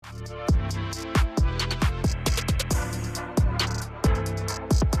Hey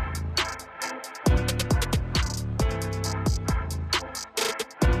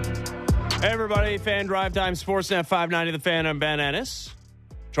everybody, Fan Drive Time, Sportsnet 590 The Fan. I'm Ben Ennis.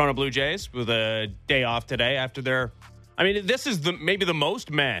 Toronto Blue Jays with a day off today after their, this is maybe the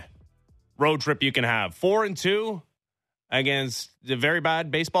most meh road trip you can have. 4-2 against the very bad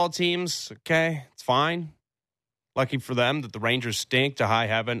baseball teams. Okay, it's fine. Lucky for them that the Rangers stink to high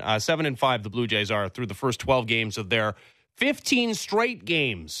heaven. 7-5 the Blue Jays are through the first 12 games of their 15 straight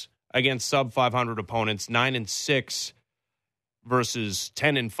games against sub-500 opponents. 9-6 versus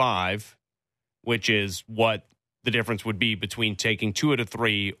 10-5. Which is what the difference would be between taking 2 out of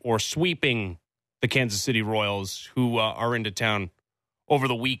 3 or sweeping the Kansas City Royals, who are into town over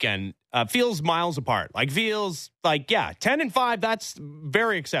the weekend. Feels miles apart. Feels like, 10-5, that's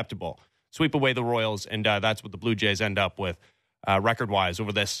very acceptable. Sweep away the Royals, and that's what the Blue Jays end up with record-wise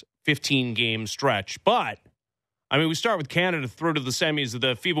over this 15-game stretch. But, we start with Canada through to the semis of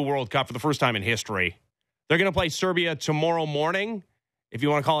the FIBA World Cup for the first time in history. They're going to play Serbia tomorrow morning. If you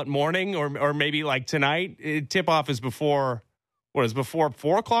want to call it morning or maybe like tonight, tip-off is before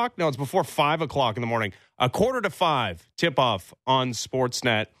 4 o'clock? No, it's before 5 o'clock in the morning. 4:45 tip-off on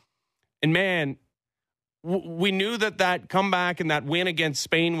Sportsnet. And man, we knew that comeback and that win against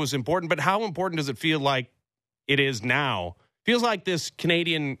Spain was important, but how important does it feel like it is now? Feels like this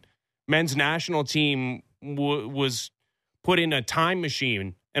Canadian men's national team was put in a time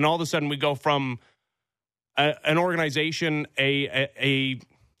machine, and all of a sudden we go from an organization, a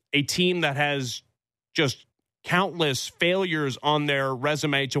team that has just countless failures on their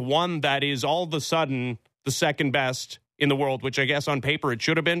resume to one that is all of a sudden the second best in the world, which I guess on paper it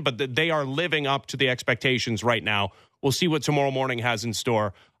should have been, but they are living up to the expectations right now. We'll see what tomorrow morning has in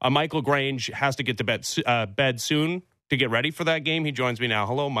store. Michael Grange has to get to bed soon to get ready for that game. He joins me now.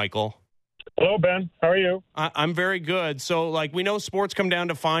 Hello, Michael. Hello, Ben. How are you? I'm very good. So, we know sports come down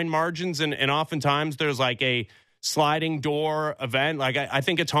to fine margins, and oftentimes there's a sliding door event. I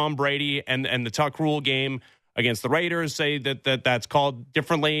think of Tom Brady and the Tuck Rule game against the Raiders, say that's called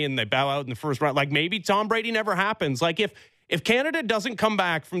differently, and they bow out in the first round. Maybe Tom Brady never happens. If Canada doesn't come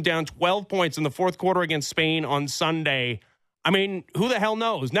back from down 12 points in the fourth quarter against Spain on Sunday, who the hell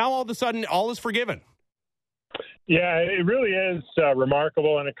knows? Now all of a sudden, all is forgiven. Yeah, it really is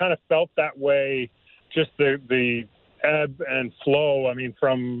remarkable, and it kind of felt that way, just the ebb and flow.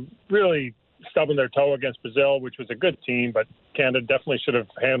 From really stubbing their toe against Brazil, which was a good team, but Canada definitely should have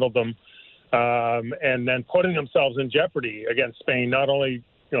handled them, and then putting themselves in jeopardy against Spain, not only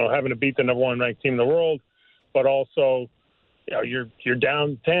having to beat the number one ranked team in the world, but also you're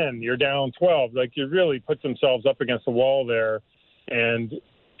down 10, you're down 12. You really put themselves up against the wall there, and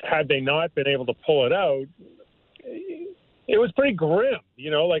had they not been able to pull it out, it was pretty grim,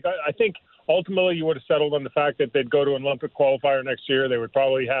 I think ultimately you would have settled on the fact that they'd go to an Olympic qualifier next year. They would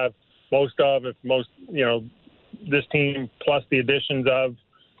probably have this team plus the additions of,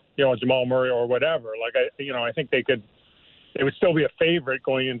 Jamal Murray or whatever. I think they would still be a favorite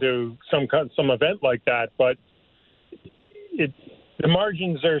going into some event like that, but the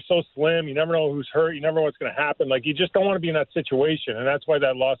margins are so slim. You never know who's hurt. You never know what's going to happen. You just don't want to be in that situation. And that's why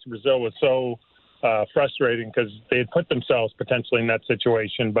that loss to Brazil was so frustrating, because they had put themselves potentially in that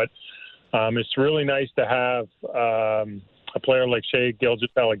situation. But it's really nice to have a player like Shai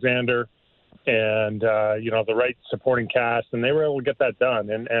Gilgeous-Alexander and the right supporting cast, and they were able to get that done.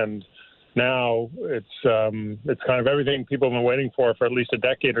 And now it's kind of everything people have been waiting for at least a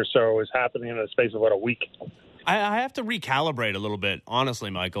decade or so is happening in the space of about a week. I have to recalibrate a little bit, honestly,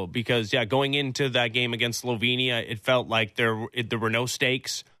 Michael, because going into that game against Slovenia, it felt like there were no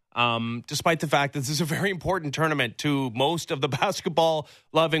stakes. Despite the fact that this is a very important tournament to most of the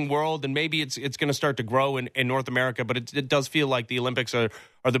basketball-loving world, and maybe it's going to start to grow in North America, but it does feel like the Olympics are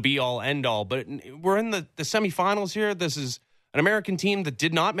the be-all, end-all. But we're in the semifinals here. This is an American team that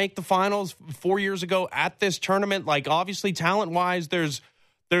did not make the finals 4 years ago at this tournament. Obviously, talent-wise, there's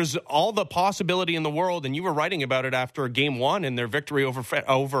all the possibility in the world, and you were writing about it after Game 1 and their victory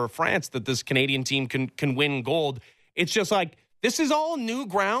over France, that this Canadian team can win gold. It's just this is all new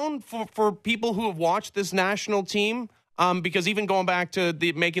ground for people who have watched this national team, because even going back to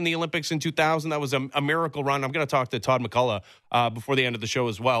making the Olympics in 2000, that was a miracle run. I'm going to talk to Todd McCullough before the end of the show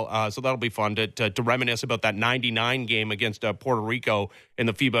as well, so that'll be fun to reminisce about that 99 game against Puerto Rico in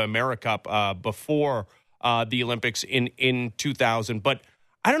the FIBA AmeriCup before the Olympics in 2000. But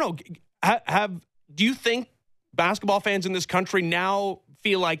I don't know, do you think basketball fans in this country now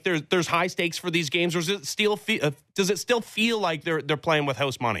feel like there's high stakes for these games, or does it still feel like they're playing with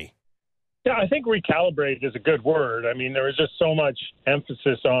house money? Yeah, I think recalibrate is a good word. I mean, there was just so much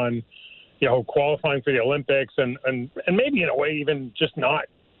emphasis on, qualifying for the Olympics and maybe in a way even just not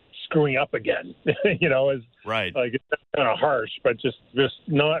screwing up again, is right. Like it's kind of harsh, but just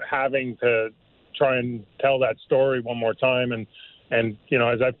not having to try and tell that story one more time. And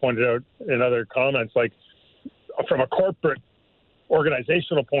as I pointed out in other comments, like from a corporate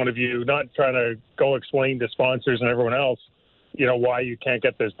organizational point of view, not trying to go explain to sponsors and everyone else, why you can't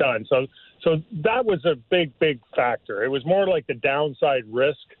get this done. So that was a big factor. It was more like the downside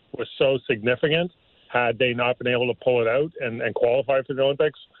risk was so significant had they not been able to pull it out and qualify for the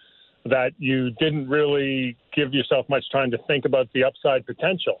Olympics, that you didn't really give yourself much time to think about the upside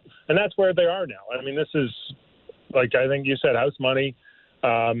potential. And that's where they are now. I mean, this is, like I think you said, house money.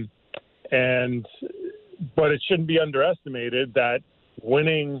 But it shouldn't be underestimated that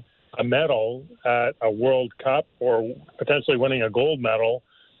winning a medal at a World Cup or potentially winning a gold medal,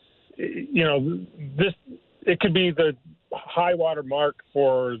 it could be the high water mark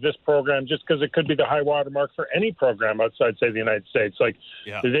for this program, just because it could be the high water mark for any program outside, say, the United States. Like,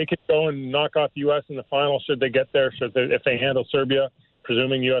 They could go and knock off U.S. in the final should they get there, if they handle Serbia,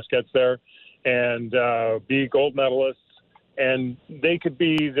 presuming U.S. gets there, and be gold medalists. And they could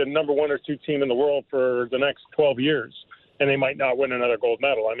be the number 1 or 2 team in the world for the next 12 years, and they might not win another gold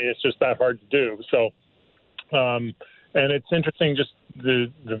medal. I mean, it's just that hard to do. So, and it's interesting, just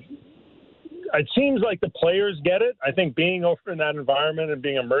it seems like the players get it. I think being over in that environment and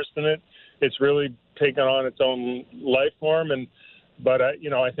being immersed in it, it's really taken on its own life form. But I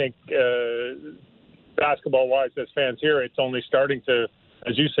think basketball-wise, as fans here, it's only starting to,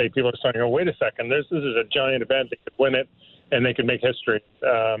 as you say, people are starting to go, wait a second, this is a giant event. They could win it, and they could make history.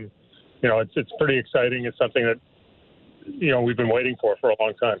 It's pretty exciting. It's something that, we've been waiting for a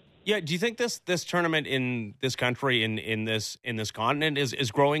long time. Yeah, do you think this tournament in this country, in this continent,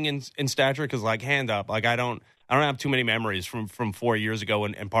 is growing in stature? Because, like, hand up, like I don't have too many memories from 4 years ago,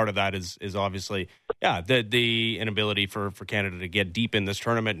 and part of that is obviously the inability for Canada to get deep in this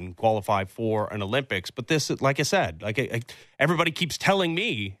tournament and qualify for an Olympics. But this, like I said, everybody keeps telling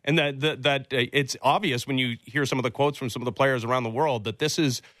me, and that it's obvious when you hear some of the quotes from some of the players around the world, that this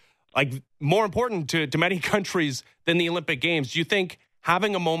is like more important to many countries than the Olympic Games. Do you think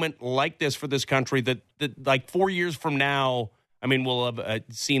having a moment like this for this country, that like 4 years from now, I mean, we'll have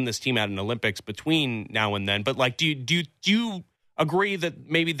seen this team at an Olympics between now and then, but like, do you agree that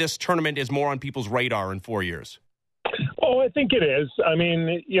maybe this tournament is more on people's radar in 4 years? Oh, I think it is. I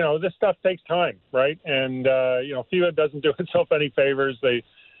mean, this stuff takes time, right? And, FIBA doesn't do itself any favors. They've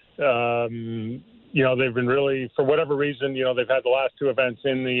been really, for whatever reason, they've had the last 2 events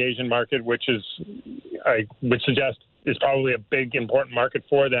in the Asian market, which I would suggest is probably a big, important market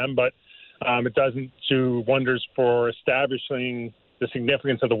for them, but it doesn't do wonders for establishing the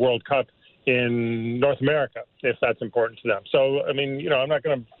significance of the World Cup in North America, if that's important to them. So, I mean, you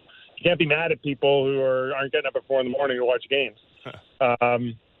can't be mad at people who aren't getting up at 4 a.m. to watch games.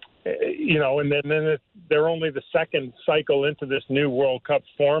 And then they're only the second cycle into this new World Cup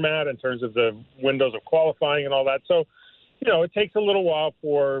format in terms of the windows of qualifying and all that. So, it takes a little while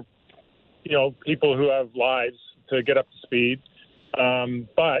for, people who have lives to get up to speed.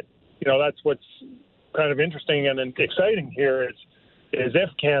 But that's what's kind of interesting and exciting here is if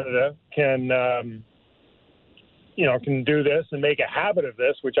Canada can do this and make a habit of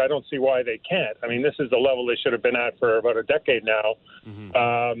this, which I don't see why they can't. I mean, this is the level they should have been at for about a decade now.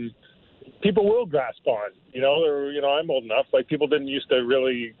 Mm-hmm. People will grasp on. I'm old enough. Like, people didn't used to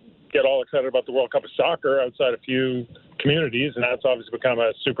really get all excited about the World Cup of soccer outside a few communities, and that's obviously become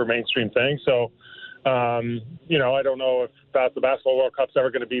a super mainstream thing. So, I don't know if the Basketball World Cup's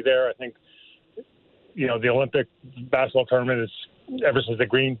ever going to be there. I think, the Olympic basketball tournament is, ever since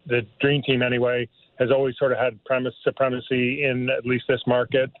the Dream Team anyway, has always sort of had supremacy in at least this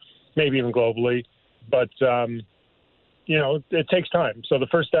market, maybe even globally. But, it takes time. So the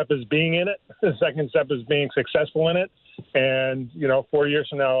first step is being in it. The second step is being successful in it. And, 4 years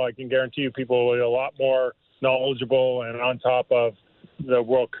from now, I can guarantee you people will be a lot more knowledgeable and on top of the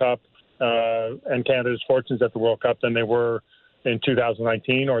World Cup and Canada's fortunes at the World Cup than they were in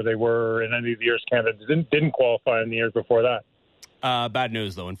 2019, or they were in any of the years Canada didn't qualify in the years before that. Bad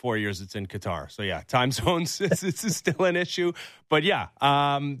news, though. In 4 years, it's in Qatar. So, yeah, time zones is still an issue. But, yeah,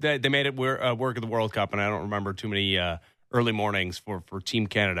 they made it work at the World Cup, and I don't remember too many early mornings for Team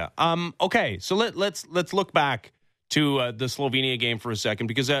Canada. Okay, so let's look back to the Slovenia game for a second,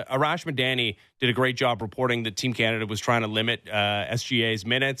 because Arash Madani did a great job reporting that Team Canada was trying to limit SGA's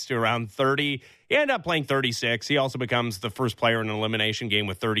minutes to around 30. He ended up playing 36. He also becomes the first player in an elimination game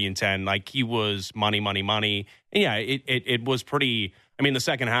with 30 and 10. Like, he was money. And yeah, it was pretty. I mean, the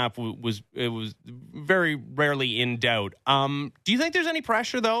second half was very rarely in doubt. Do you think there's any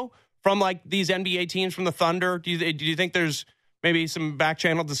pressure though from like these NBA teams, from the Thunder? Do you think there's maybe some back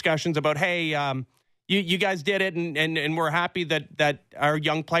channel discussions about, hey, you guys did it, and we're happy that our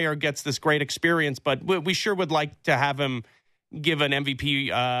young player gets this great experience, but we sure would like to have him give an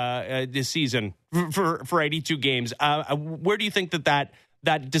MVP this season for 82 games. Where do you think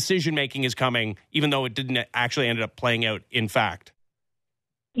that decision making is coming, even though it didn't actually end up playing out in fact?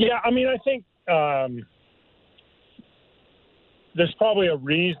 Yeah, I mean, I think there's probably a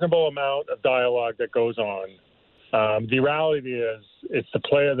reasonable amount of dialogue that goes on. The reality is it's the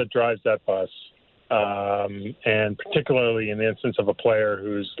player that drives that bus. And particularly in the instance of a player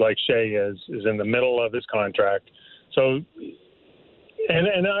who's like Shea is in the middle of his contract. So,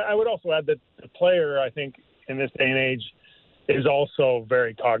 and I would also add that the player, I think, in this day and age, is also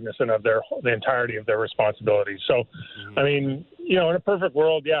very cognizant of the entirety of their responsibilities. So, I mean, in a perfect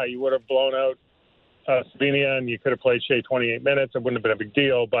world, yeah, you would have blown out Slovenia and you could have played Shea 28 minutes. It wouldn't have been a big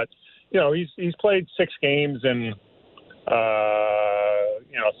deal. But, he's played 6 games in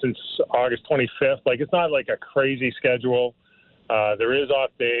since August 25th. Like, it's not like a crazy schedule. There is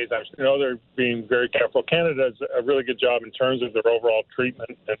off days. I know they're being very careful. Canada does a really good job in terms of their overall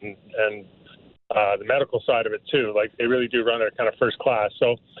treatment and the medical side of it too. Like, they really do run it kind of first class.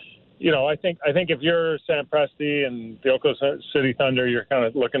 So, I think if you're Sam Presti and the Oklahoma City Thunder, you're kind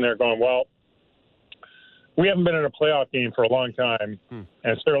of looking there going, well, we haven't been in a playoff game for a long time,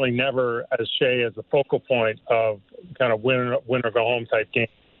 and certainly never as Shea as the focal point of kind of win or go home type game.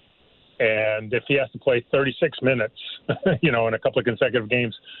 And if he has to play 36 minutes, in a couple of consecutive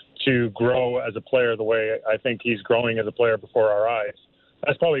games to grow as a player the way I think he's growing as a player before our eyes,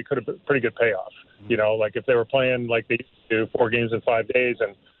 that's probably could have been a pretty good payoff. Like if they were playing like they do 4 games in 5 days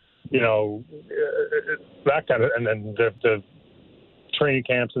and, that kind of, and then the training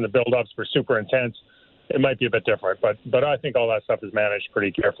camps and the build-ups were super intense, it might be a bit different. But I think all that stuff is managed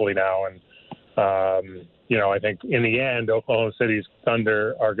pretty carefully now. And, I think in the end, Oklahoma City's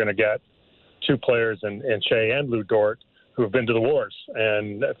Thunder are going to get 2 players in Shea and Lou Dort who have been to the wars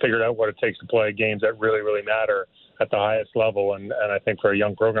and figured out what it takes to play games that really, really matter at the highest level. And I think for a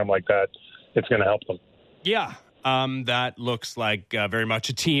young program like that, it's going to help them. Yeah, that looks like very much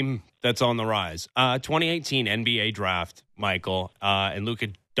a team that's on the rise. 2018 NBA draft, Michael, and Luka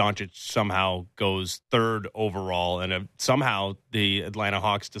Doncic somehow goes 3rd overall, and somehow the Atlanta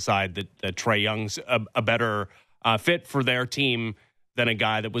Hawks decide that Trae Young's a better fit for their team than a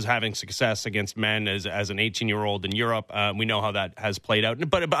guy that was having success against men as an 18-year-old in Europe. We know how that has played out.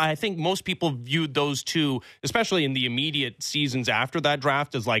 But I think most people viewed those two, especially in the immediate seasons after that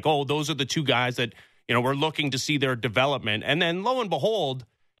draft, as like, oh, those are the 2 guys that, we're looking to see their development. And then lo and behold,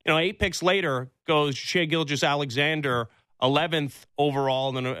 8 picks later goes Shai Gilgeous-Alexander, 11th overall.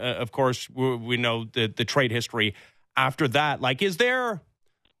 And then, of course, we know the trade history after that. Like, is there...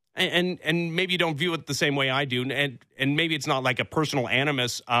 And maybe you don't view it the same way I do, and maybe it's not like a personal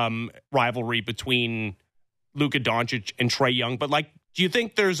animus rivalry between Luka Doncic and Trae Young, but like, do you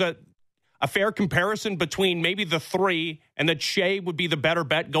think there's a fair comparison between maybe the 3 and that Shea would be the better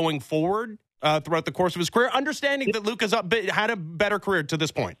bet going forward throughout the course of his career, understanding that Luka's had a better career to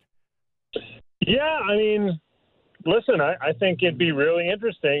this point? Yeah, I mean, listen, I think it'd be really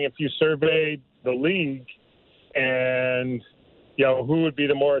interesting if you surveyed the league and who would be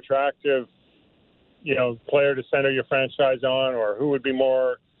the more attractive, player to center your franchise on, or who would be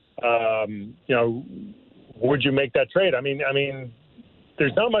more, would you make that trade? I mean,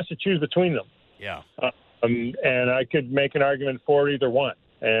 there's not much to choose between them. Yeah. And I could make an argument for either one.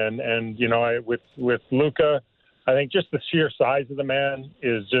 And with Luka, I think just the sheer size of the man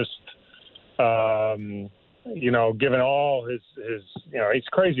is just, given all his, he's a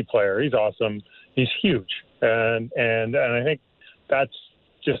crazy player. He's awesome. He's huge. And I think that's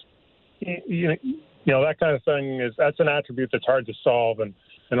just, that kind of thing that's an attribute that's hard to solve and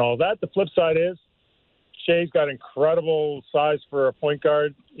all that. The flip side is Shea's got incredible size for a point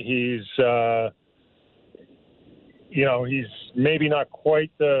guard. He's, he's maybe not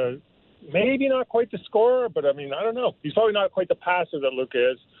quite the scorer, but I mean, I don't know. He's probably not quite the passer that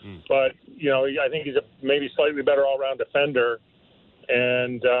Luka is, but I think he's a maybe slightly better all-around defender.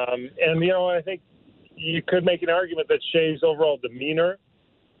 And I think you could make an argument that Shea's overall demeanor,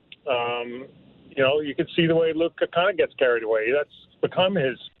 you could see the way Luka kind of gets carried away. That's become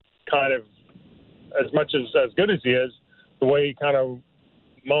his kind of, as much as good as he is, the way he kind of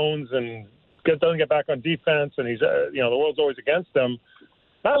moans and doesn't get back on defense, and he's, the world's always against him.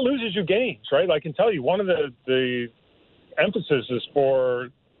 That loses you games, right? I can tell you, one of the emphases for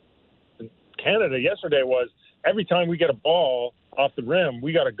Canada yesterday was every time we get a ball off the rim,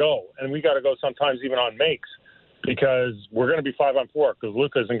 we got to go. And we got to go sometimes even on makes because we're going to be 5-on-4 because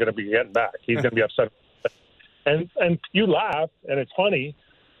Luka isn't going to be getting back. He's going to be upset. And you laugh, and it's funny,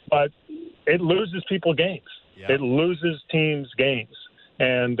 but it loses people games. Yeah. It loses teams games.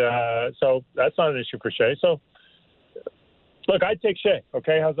 And so that's not an issue for Shea. So, look, I'd take Shea.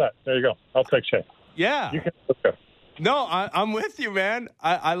 Okay, how's that? There you go. I'll take Shea. Yeah. You can look. No, I'm with you, man.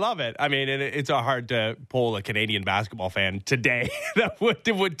 I love it. I mean, it's hard to poll a Canadian basketball fan today that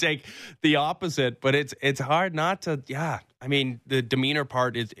would take the opposite, but it's hard not to. Yeah, I mean, the demeanor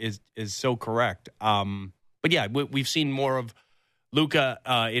part is so correct. But yeah, we've seen more of Luka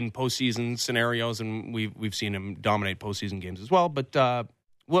in postseason scenarios, and we've seen him dominate postseason games as well. But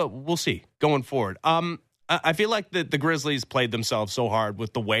we'll see going forward. I feel like the Grizzlies played themselves so hard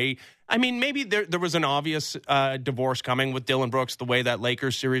with the way. I mean, maybe there was an obvious divorce coming with Dillon Brooks, the way that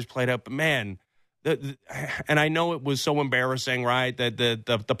Lakers series played out. But man, and I know it was so embarrassing, right?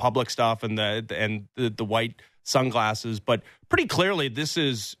 The public stuff and the white sunglasses, but pretty clearly this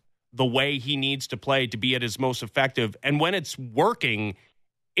is the way he needs to play to be at his most effective. And when it's working,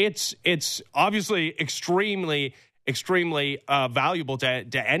 it's obviously extremely valuable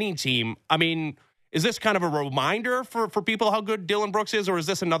to any team. I mean, is this kind of a reminder for people how good Dillon Brooks is, or is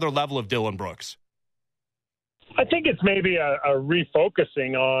this another level of Dillon Brooks? I think it's maybe a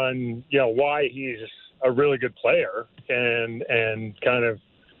refocusing on, why he's a really good player and kind of,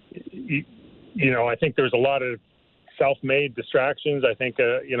 I think there's a lot of self-made distractions. I think,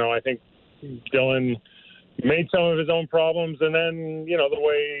 I think Dillon made some of his own problems, and then, the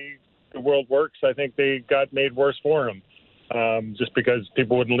way the world works, I think they got made worse for him just because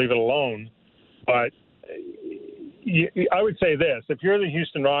people wouldn't leave it alone. But I would say this: if you're the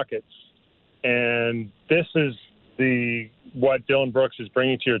Houston Rockets, and this is what Dillon Brooks is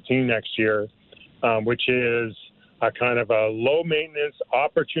bringing to your team next year, which is a kind of a low-maintenance,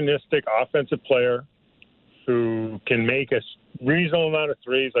 opportunistic offensive player who can make a reasonable amount of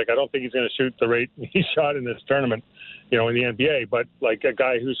threes. Like, I don't think he's going to shoot the rate he shot in this tournament, in the NBA, but like a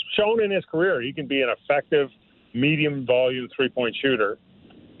guy who's shown in his career he can be an effective medium-volume three-point shooter.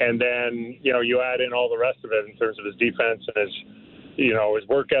 And then, you add in all the rest of it in terms of his defense and his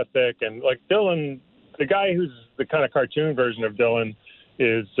work ethic. And like Dillon, the guy who's the kind of cartoon version of Dillon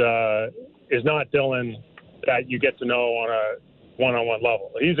is not Dillon that you get to know on a one-on-one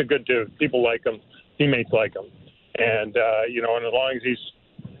level. He's a good dude. People like him. Teammates like him. And, and as long as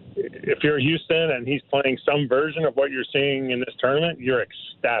if you're Houston and he's playing some version of what you're seeing in this tournament, you're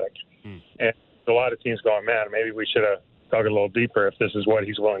ecstatic. And a lot of teams going, man, maybe we should have dug a little deeper if this is what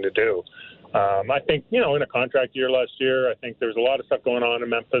he's willing to do. I think, in a contract year last year, I think there's a lot of stuff going on in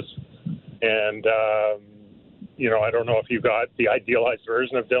Memphis. And, I don't know if you got the idealized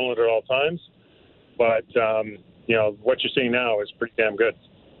version of Dillon at all times. But, what you're seeing now is pretty damn good.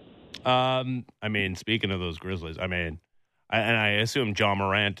 I mean, speaking of those Grizzlies, and I assume John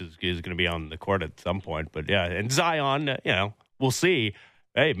Morant is going to be on the court at some point. But, yeah, and Zion, we'll see.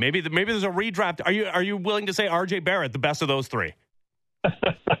 Hey, maybe there's a redraft. Are you willing to say R.J. Barrett, the best of those three?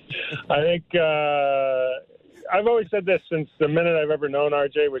 I think I've always said this since the minute I've ever known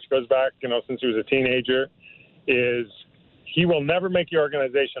R.J., which goes back, since he was a teenager, is he will never make your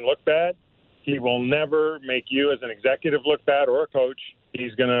organization look bad. He will never make you as an executive look bad or a coach.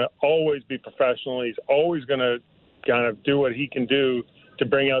 He's going to always be professional. He's always going to kind of do what he can do to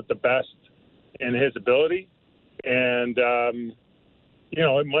bring out the best in his ability. And,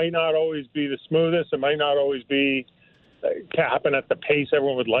 it might not always be the smoothest. It might not always be happen at the pace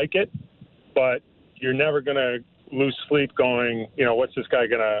everyone would like it. But you're never going to lose sleep going, how's this guy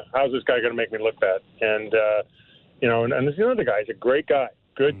going to make me look bad? And, and there's another guy. He's a great guy,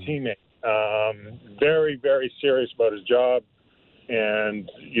 good teammate, very, very serious about his job. And,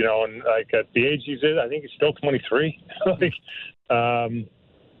 and like at the age he's in, I think he's still 23. It'll be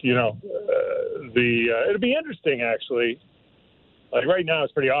interesting, actually. Like right now,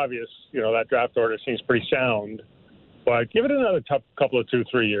 it's pretty obvious, that draft order seems pretty sound. But give it another couple of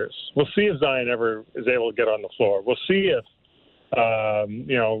 2-3 years. We'll see if Zion ever is able to get on the floor. We'll see if,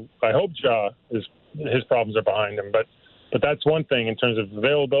 I hope his problems are behind him. But that's one thing in terms of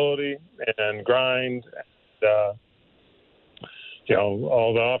availability and grind and,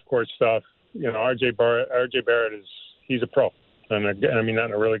 all the off-court stuff. R.J. Barrett he's a pro. And I mean that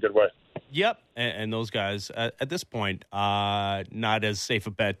in a really good way. Yep, and those guys at this point, not as safe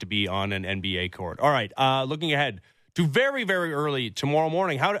a bet to be on an NBA court. All right, looking ahead to very, very early tomorrow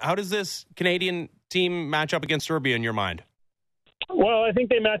morning. How does this Canadian team match up against Serbia in your mind? Well, I think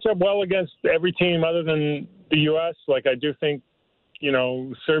they match up well against every team other than the U.S. Like I do think,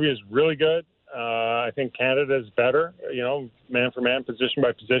 Serbia is really good. I think Canada's better, man for man, position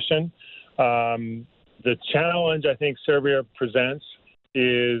by position. The challenge I think Serbia presents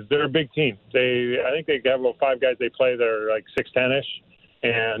is they're a big team. I think they have about 5 guys they play that are like 6'10"-ish.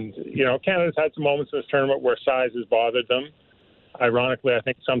 And, Canada's had some moments in this tournament where size has bothered them. Ironically, I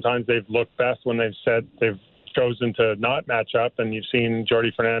think sometimes they've looked best when they've chosen to not match up. And you've seen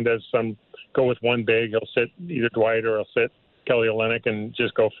Jordi Fernandez go with one big. He'll sit either Dwight or he'll sit Kelly Olynyk and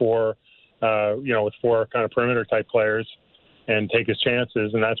just go with 4 kind of perimeter type players and take his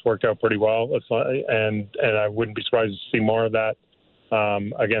chances. And that's worked out pretty well. And I wouldn't be surprised to see more of that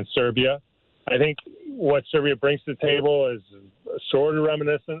against Serbia. I think what Serbia brings to the table is sort of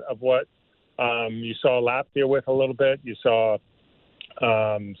reminiscent of what you saw Latvia with a little bit. You saw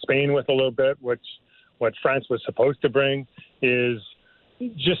Spain with a little bit, what France was supposed to bring is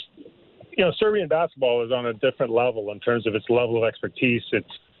just, Serbian basketball is on a different level in terms of its level of expertise. It's,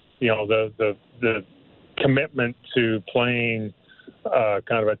 the commitment to playing kind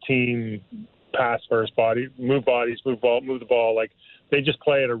of a team pass first move the ball. Like they just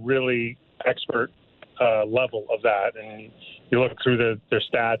play at a really expert level of that. And you look through their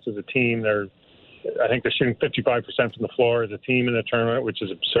stats as a team, I think they're shooting 55% from the floor as a team in the tournament, which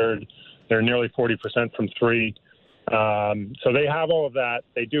is absurd. They're nearly 40% from three. So they have all of that.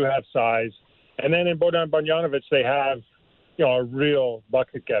 They do have size. And then in Bojan Bogdanovic, they have, a real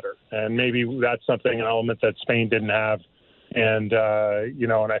bucket getter. And maybe that's an element that Spain didn't have. And,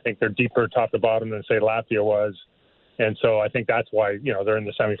 and I think they're deeper top to bottom than, say, Latvia was. And so I think that's why, they're in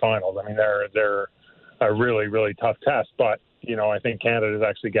the semifinals. I mean, they're a really, really tough test. But, I think Canada is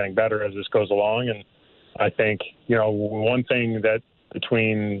actually getting better as this goes along. And I think, one thing that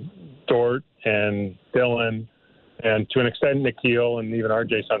between Dort and Dylan and to an extent Nikhil and even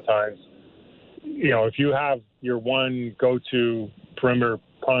RJ sometimes, if you have your one go-to perimeter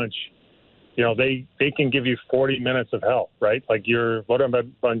punch, they can give you 40 minutes of hell, right? Like your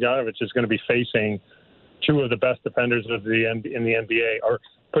Bojan Bogdanovic is going to be facing 2 of the best defenders in the NBA, or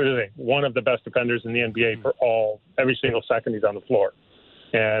put it this way, one of the best defenders in the NBA for every single second he's on the floor.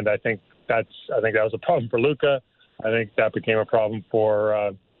 And I think that was a problem for Luka. I think that became a problem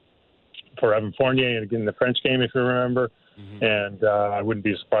for Evan Fournier in the French game, if you remember. Mm-hmm. And I wouldn't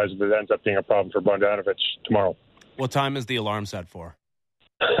be surprised if it ends up being a problem for Bogdanovic tomorrow. What time is the alarm set for?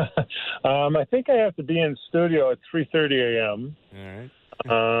 I think I have to be in studio at 3:30 a.m.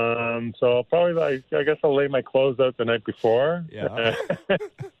 All right. So I'll probably, I guess I'll lay my clothes out the night before. Yeah. I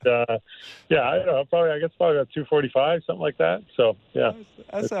don't know. Probably about 2:45, something like that. So yeah,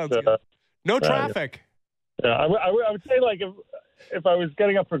 that sounds good. No traffic. Yeah, I would say like if I was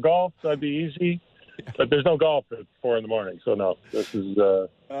getting up for golf, that'd be easy. Yeah. But there's no golf at 4 a.m. So no, this is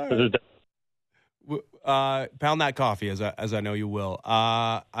pound that coffee as I know you will.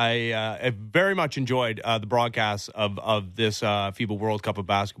 I very much enjoyed the broadcast of this FIBA World Cup of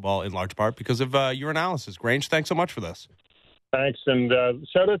basketball in large part because of your analysis. Grange, thanks so much for this. Thanks, and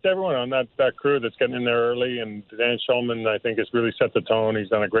shout out to everyone on that crew that's getting in there early. And Dan Schulman, I think, has really set the tone. He's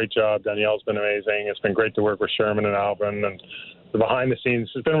done a great job. Danielle's been amazing. It's been great to work with Sherman and Alvin and the behind the scenes.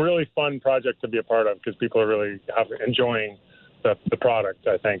 It's been a really fun project to be a part of because people are really enjoying the product,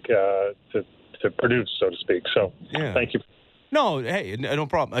 I think, to produce, so to speak. So Thank you. No, hey, no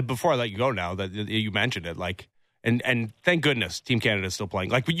problem. Before I let you go now, that you mentioned it, and thank goodness Team Canada is still playing.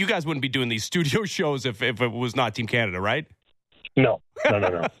 Like, you guys wouldn't be doing these studio shows if it was not Team Canada, right? No.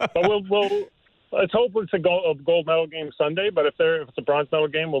 But we'll let's hope it's a gold medal game Sunday. But if it's a bronze medal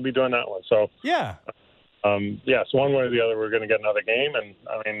game, we'll be doing that one. So yeah. So one way or the other, we're going to get another game, and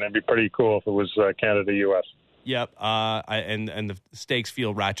I mean it'd be pretty cool if it was Canada-U.S. Yep, and the stakes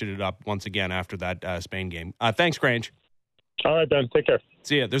feel ratcheted up once again after that Spain game. Thanks, Grange. All right, Ben. Take care.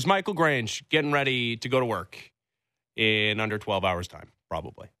 See ya. There's Michael Grange getting ready to go to work in under 12 hours' time,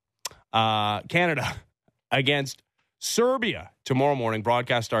 probably. Canada against Serbia tomorrow morning.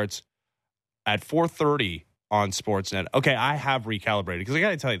 Broadcast starts at 4:30 on Sportsnet. Okay, I have recalibrated because I got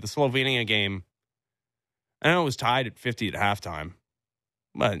to tell you, the Slovenia game, I know it was tied at 50 at halftime,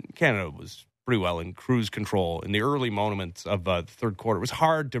 but Canada was pretty well in cruise control in the early moments of the third quarter. It was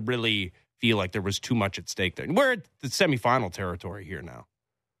hard to really feel like there was too much at stake there. We're at the semifinal territory here now.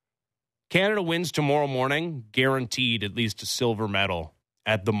 Canada wins tomorrow morning, guaranteed at least a silver medal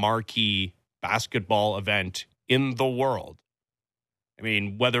at the marquee basketball event in the world. I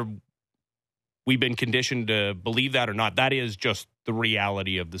mean, whether we've been conditioned to believe that or not, that is just the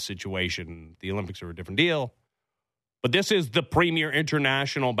reality of the situation. The Olympics are a different deal. But this is the premier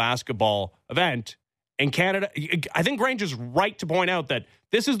international basketball event. And Canada, I think Grange is right to point out that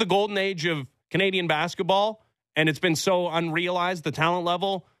this is the golden age of Canadian basketball, and it's been so unrealized, the talent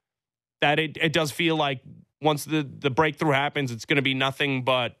level. that it does feel like once the breakthrough happens, it's going to be nothing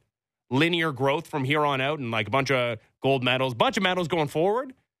but linear growth from here on out and like a bunch of gold medals, bunch of medals going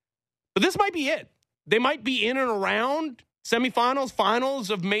forward. But this might be it. They might be in and around semifinals, finals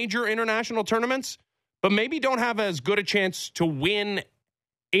of major international tournaments, but maybe don't have as good a chance to win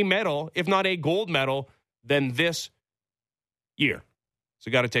a medal, if not a gold medal, than this year.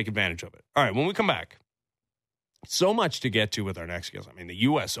 So got to take advantage of it. All right, when we come back, so much to get to with our next guest. I mean, the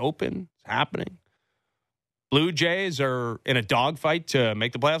U.S. Open is happening. Blue Jays are in a dogfight to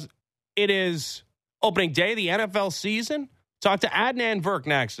make the playoffs. It is opening day of the NFL season. Talk to Adnan Virk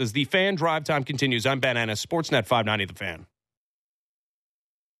next as the Fan Drive Time continues. I'm Ben Ennis, Sportsnet 590 The Fan.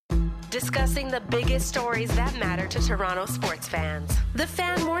 Discussing the biggest stories that matter to Toronto sports fans. The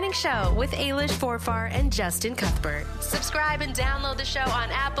Fan Morning Show with Ailish Forfar and Justin Cuthbert. Subscribe and download the show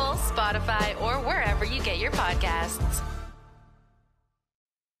on Apple, Spotify, or wherever you get your podcasts.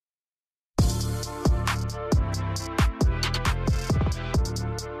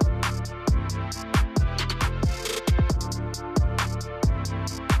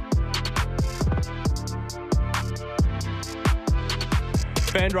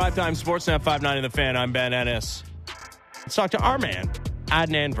 Fan Drive Time, Sportsnet 590 The Fan. I'm Ben Ennis. Let's talk to our man,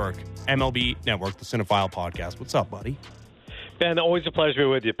 Adnan Virk, MLB Network, the Cinephile Podcast. What's up, buddy? Ben, always a pleasure to be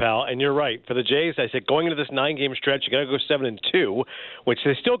with you, pal. And you're right. For the Jays, I said going into this 9-game stretch, you got to go 7-2, which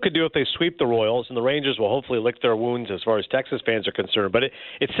they still could do if they sweep the Royals, and the Rangers will hopefully lick their wounds as far as Texas fans are concerned. But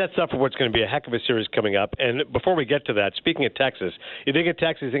it sets up for what's going to be a heck of a series coming up. And before we get to that, speaking of Texas, you think of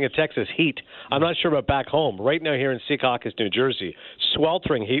Texas, you think of Texas heat. I'm not sure about back home. Right now here in Secaucus, New Jersey,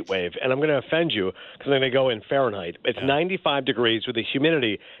 sweltering heat wave. And I'm going to offend you because I'm going to go in Fahrenheit. It's 95 degrees with the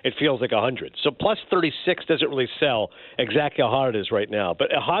humidity. It feels like 100. So plus 36 doesn't really sell exactly how hot it is right now, but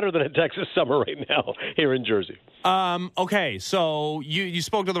hotter than a Texas summer right now here in Jersey. Okay, so you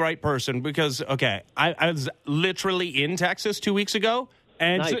spoke to the right person because, I was literally in Texas 2 weeks ago,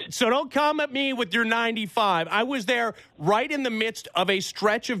 and nice. so don't come at me with your 95. I was there right in the midst of a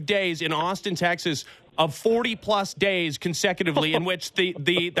stretch of days in Austin, Texas, of 40-plus days consecutively in which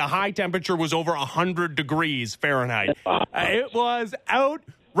the high temperature was over 100 degrees Fahrenheit. It was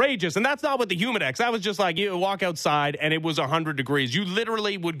outrageous. And that's not with the Humidex. That was just like you walk outside and it was 100 degrees. You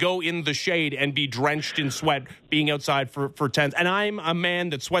literally would go in the shade and be drenched in sweat being outside for 10. And I'm a man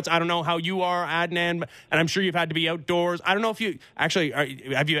that sweats. I don't know how you are, Adnan, and I'm sure you've had to be outdoors. I don't know if you actually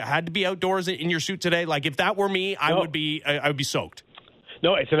have you had to be outdoors in your suit today? Like if that were me, I would be soaked.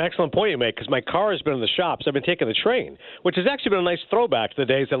 No, it's an excellent point you make because my car has been in the shops. I've been taking the train, which has actually been a nice throwback to the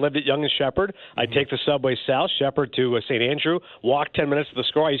days I lived at Yonge and Shepherd. I'd take the subway south, Shepherd to St. Andrew, walk 10 minutes to the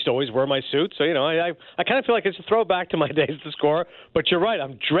Score. I used to always wear my suit. So, I kind of feel like it's a throwback to my days at the Score. But you're right.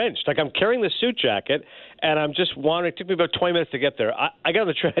 I'm drenched. Like I'm carrying the suit jacket, and I'm just wandering. It took me about 20 minutes to get there. I got on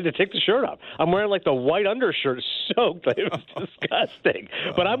the train to take the shirt off. I'm wearing like the white undershirt soaked. It was disgusting.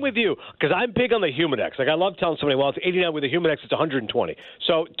 But I'm with you because I'm big on the Humidex. Like I love telling somebody, well, it's 89 with the Humidex, it's 120.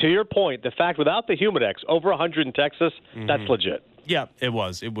 So to your point, the fact without the Humidex, over 100 in Texas, that's legit. Yeah, it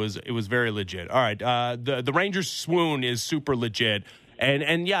was. It was very legit. All right, the Rangers swoon is super legit.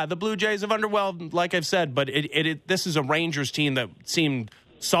 And yeah, the Blue Jays have underwhelmed, like I've said, but this is a Rangers team that seemed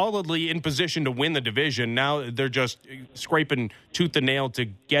solidly in position to win the division. Now they're just scraping tooth and nail to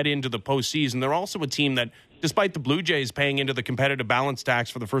get into the postseason. They're also a team that, despite the Blue Jays paying into the competitive balance tax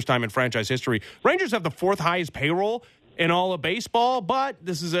for the first time in franchise history, Rangers have the fourth highest payroll in all of baseball, but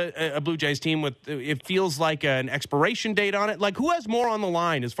this is a Blue Jays team with, it feels like an expiration date on it. Like, who has more on the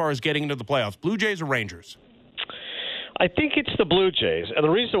line as far as getting into the playoffs, Blue Jays or Rangers? I think it's the Blue Jays, and the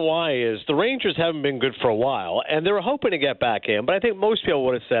reason why is the Rangers haven't been good for a while, and they were hoping to get back in, but I think most people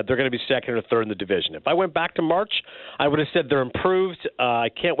would have said they're going to be second or third in the division. If I went back to March, I would have said they're improved. I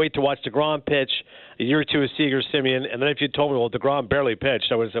can't wait to watch DeGrom pitch, a year or two of Seager, Simeon, and then if you told me, well, DeGrom barely pitched,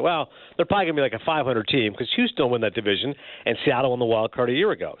 I would have said, well, they're probably going to be like a 500 team because Houston will win that division, and Seattle won the wild card a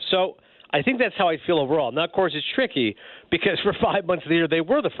year ago. So I think that's how I feel overall. Now, of course, it's tricky because for 5 months of the year, they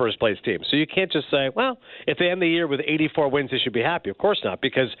were the first-place team. So you can't just say, well, if they end the year with 84 wins, they should be happy. Of course not,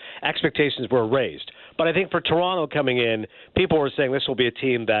 because expectations were raised. But I think for Toronto coming in, people were saying this will be a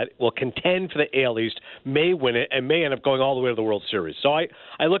team that will contend for the AL East, may win it, and may end up going all the way to the World Series. So I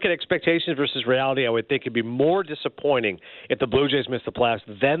look at expectations versus reality. I would think it'd be more disappointing if the Blue Jays miss the playoffs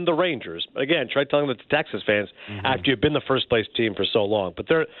than the Rangers. But again, try telling that to Texas fans after you've been the first-place team for so long. But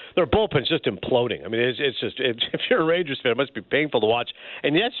their bullpen's just imploding. I mean, if you're a Rangers fan, it must be painful to watch.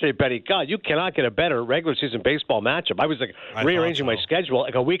 And yesterday, Betty, God, you cannot get a better regular season baseball matchup. I was like rearranging my schedule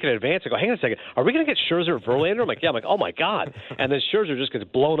like a week in advance. I go, hang on a second, are we going to get Scherzer or Verlander? I'm like, yeah. I'm like, oh my God. And then Scherzer just gets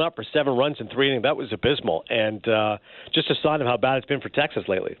blown up for 7 runs in 3 innings. That was abysmal, and just a sign of how bad it's been for Texas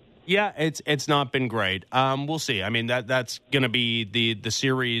lately. Yeah, it's not been great. We'll see. I mean, that's going to be the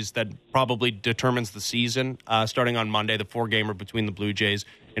series that probably determines the season starting on Monday, the 4-gamer between the Blue Jays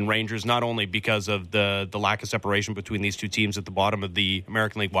and Rangers, not only because of the lack of separation between these two teams at the bottom of the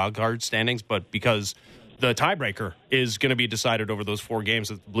American League wildcard standings, but because the tiebreaker is going to be decided over those 4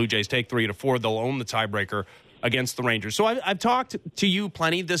 games. If the Blue Jays take 3 to 4, they'll own the tiebreaker against the Rangers. So I've talked to you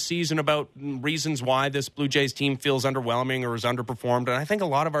plenty this season about reasons why this Blue Jays team feels underwhelming or is underperformed. And I think a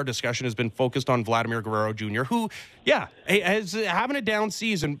lot of our discussion has been focused on Vladimir Guerrero Jr., who, is having a down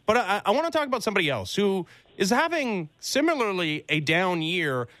season. But I want to talk about somebody else who is having similarly a down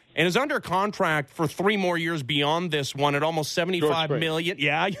year and is under contract for 3 more years beyond this one at almost $75 million.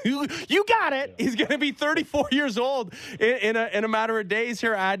 Yeah, you got it. Yeah. He's going to be 34 years old in a matter of days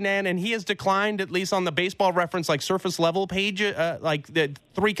here, Adnan, and he has declined, at least on the Baseball Reference, like surface level page, like the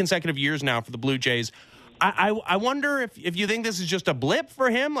 3 consecutive years now for the Blue Jays. I wonder if you think this is just a blip for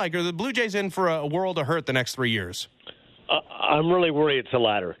him, like are the Blue Jays in for a world of hurt the next 3 years? I'm really worried it's the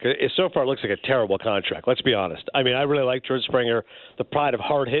latter. So far, it looks like a terrible contract. Let's be honest. I mean, I really like George Springer, the pride of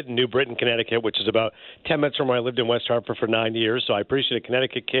hard-hitting New Britain, Connecticut, which is about 10 minutes from where I lived in West Hartford for 9 years. So I appreciate a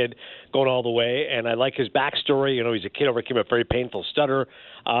Connecticut kid going all the way, and I like his backstory. You know, he's a kid overcame a very painful stutter.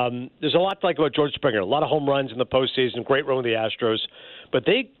 There's a lot to like about George Springer. A lot of home runs in the postseason, great run with the Astros. But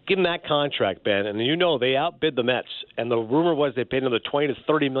they give him that contract, Ben, and you know they outbid the Mets. And the rumor was they paid another $20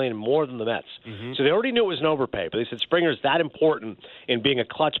 to $30 million more than the Mets. Mm-hmm. So they already knew it was an overpay. But they said Springer's that important in being a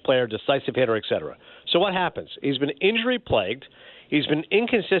clutch player, decisive hitter, et cetera. So what happens? He's been injury-plagued. He's been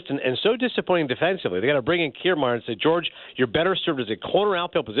inconsistent and so disappointing defensively. They got to bring in Kiermaier and say, George, you're better served as a corner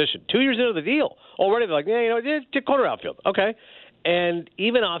outfield position. 2 years into the deal, already they're like, corner outfield. Okay. And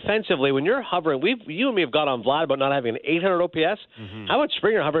even offensively, when you're hovering, you and me have got on Vlad about not having an 800 OPS. Mm-hmm. How about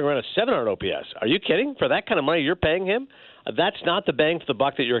Springer hovering around a 700 OPS? Are you kidding? For that kind of money you're paying him? That's not the bang for the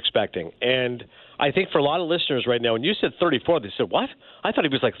buck that you're expecting. And I think for a lot of listeners right now, when you said 34, they said, what? I thought he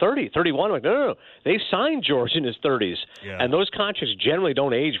was like 30, 31. I'm like, no. They signed George in his 30s. Yeah. And those contracts generally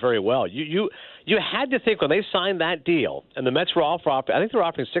don't age very well. You had to think when they signed that deal, and the Mets were I think they were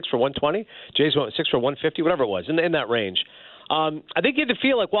offering 6 for 120. Jays went 6 for 150, whatever it was, in that range. I think you had to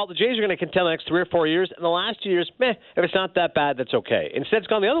feel like, well, the Jays are going to contend the next 3 or 4 years. In the last 2 years, if it's not that bad, that's okay. Instead, it's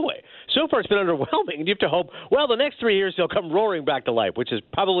gone the other way. So far, it's been underwhelming. And you have to hope, well, the next 3 years, they'll come roaring back to life, which is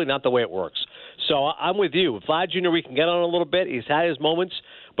probably not the way it works. So I'm with you. Vlad Jr., we can get on a little bit. He's had his moments.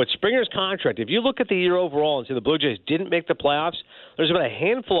 But Springer's contract, if you look at the year overall and see the Blue Jays didn't make the playoffs, there's about a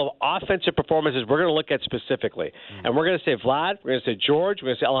handful of offensive performances we're going to look at specifically. Mm-hmm. And we're going to say Vlad, we're going to say George, we're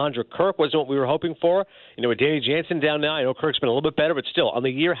going to say Alejandro Kirk wasn't what we were hoping for. You know, with Danny Jansen down now, I know Kirk's been a little bit better, but still, on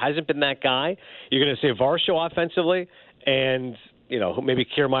the year, hasn't been that guy. You're going to say Varsho offensively, and, you know, maybe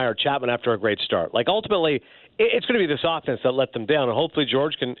Kiermaier or Chapman after a great start. Like, ultimately, it's going to be this offense that let them down, and hopefully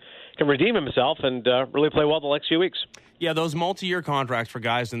George can redeem himself and really play well the next few weeks. Yeah, those multi-year contracts for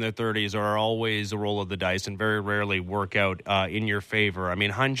guys in their 30s are always a roll of the dice and very rarely work out in your favor. I mean,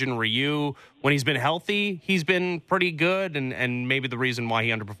 Hyun-Jin Ryu, when he's been healthy, he's been pretty good, and maybe the reason why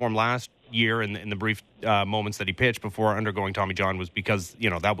he underperformed last year in the brief moments that he pitched before undergoing Tommy John was because, you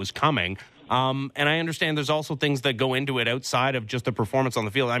know, that was coming. And I understand there's also things that go into it outside of just the performance on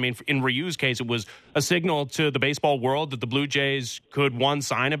the field. I mean, in Ryu's case, it was a signal to the baseball world that the Blue Jays could, 1,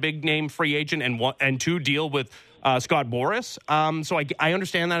 sign a big-name free agent, and 2, deal with Scott Boras. So I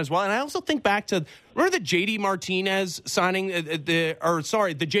understand that as well. And I also think back to, remember the J.D. Martinez signing,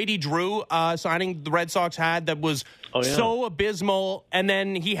 the J.D. Drew signing the Red Sox had that was so abysmal, and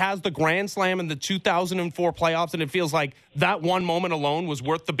then he has the Grand Slam in the 2004 playoffs, and it feels like that one moment alone was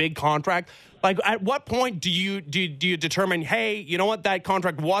worth the big contract. Like, at what point do you determine, hey, you know what, that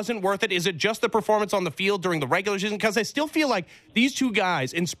contract wasn't worth it? Is it just the performance on the field during the regular season? Because I still feel like these two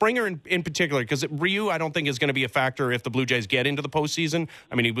guys, and Springer in particular, because Ryu I don't think is going to be a factor if the Blue Jays get into the postseason.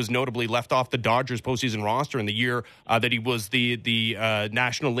 I mean, he was notably left off the Dodgers postseason roster in the year that he was the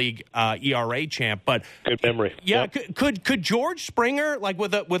National League ERA champ. But good memory. Yeah, yep. Could George Springer, like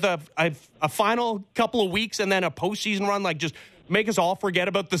with a final couple of weeks and then a postseason run, like just make us all forget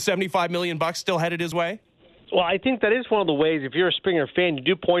about the $75 million still headed his way? Well, I think that is one of the ways, if you're a Springer fan, you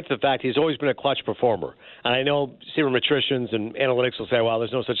do point to the fact he's always been a clutch performer. And I know sabermetricians and analytics will say, well,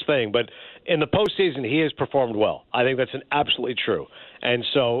 there's no such thing. But in the postseason, he has performed well. I think that's absolutely true. And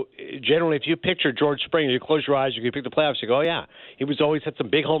so generally, if you picture George Springer, you close your eyes, you can pick the playoffs, you go, oh, yeah, he was always had some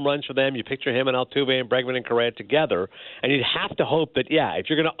big home runs for them. You picture him and Altuve and Bregman and Correa together, and you'd have to hope that, yeah, if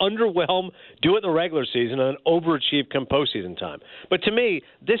you're going to underwhelm, do it in the regular season and then overachieve come postseason time. But to me,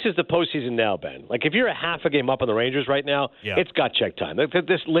 this is the postseason now, Ben. Like, if you're a half a game up on the Rangers right now, it's got check time.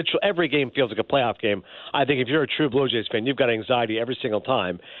 This literally, every game feels like a playoff game. I think if you're a true Blue Jays fan, you've got anxiety every single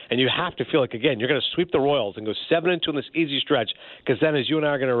time, and you have to feel like, again, you're going to sweep the Royals and go 7-2 in this easy stretch, because then, as you and I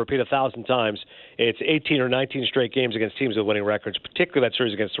are going to repeat 1,000 times, it's 18 or 19 straight games against teams with winning records, particularly that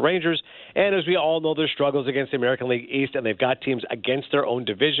series against the Rangers. And as we all know, there's struggles against the American League East, and they've got teams against their own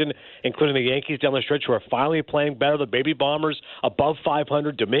division, including the Yankees down the stretch, who are finally playing better. The Baby Bombers above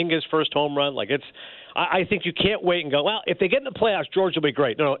 500. Dominguez first home run. Like, it's, I think you can't wait and go, well, if they get in the playoffs, George will be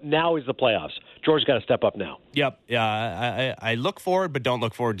great. No, now is the playoffs. George's got to step up now. Yep. Yeah, I look forward, but don't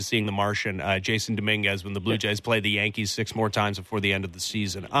look forward to seeing the Martian, Jason Dominguez, when the Blue Jays play the Yankees 6 more times before the end of the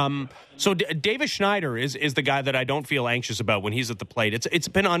season. So Davis Schneider is the guy that I don't feel anxious about when he's at the plate. It's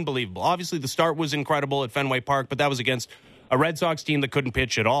been unbelievable. Obviously, the start was incredible at Fenway Park, but that was against a Red Sox team that couldn't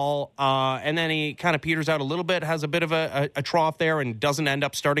pitch at all. And then he kind of peters out a little bit, has a bit of a trough there, and doesn't end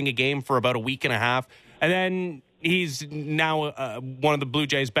up starting a game for about a week and a half. And then he's now one of the Blue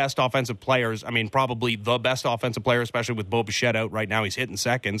Jays' best offensive players. I mean, probably the best offensive player, especially with Bo Bichette out right now. He's hitting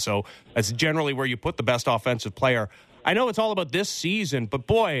second, so that's generally where you put the best offensive player. I know it's all about this season, but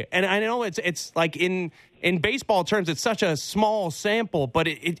boy, and I know it's like in baseball terms, it's such a small sample, but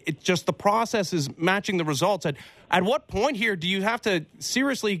it just, the process is matching the results. At what point here do you have to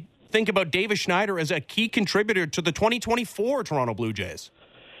seriously think about Davis Schneider as a key contributor to the 2024 Toronto Blue Jays?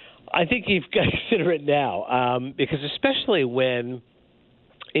 I think you've got to consider it now, because especially when,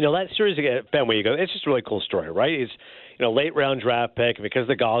 that series against Fenway, you go, it's just a really cool story, right? He's, late round draft pick, and because of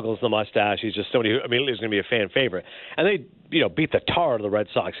the goggles, the mustache, he's just somebody who immediately is going to be a fan favorite. And they, beat the tar out of the Red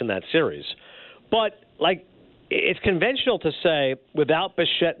Sox in that series. But, it's conventional to say, without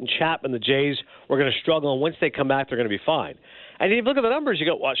Bichette and Chapman, the Jays were going to struggle, and once they come back, they're going to be fine. And if you look at the numbers, you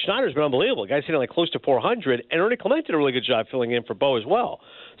go, well, Schneider's been unbelievable. The guy's hitting close to 400, and Ernie Clement did a really good job filling in for Bo as well.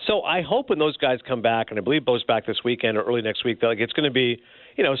 So I hope when those guys come back, and I believe Bo's back this weekend or early next week, that it's going to be,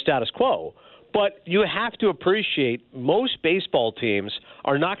 status quo. But you have to appreciate most baseball teams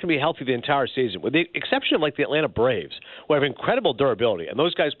are not going to be healthy the entire season, with the exception of the Atlanta Braves, who have incredible durability. And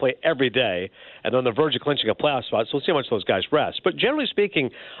those guys play every day, and they're on the verge of clinching a playoff spot, so we'll see how much those guys rest. But generally speaking,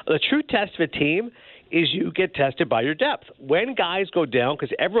 the true test of a team is you get tested by your depth. When guys go down,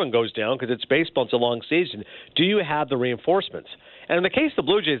 because everyone goes down, because it's baseball, it's a long season, do you have the reinforcements? And in the case of the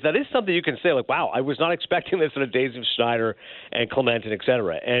Blue Jays, that is something you can say, wow, I was not expecting this in the days of Schneider and Clement and et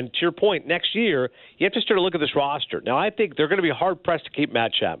cetera. And to your point, next year, you have to start to look at this roster. Now, I think they're going to be hard-pressed to keep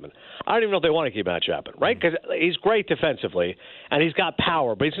Matt Chapman. I don't even know if they want to keep Matt Chapman, right? Because he's great defensively, and he's got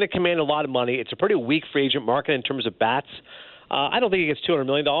power, but he's going to command a lot of money. It's a pretty weak free agent market in terms of bats. I don't think he gets $200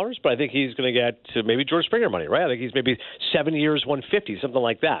 million, but I think he's going to get to maybe George Springer money, right? I think he's maybe 7 years, 150, something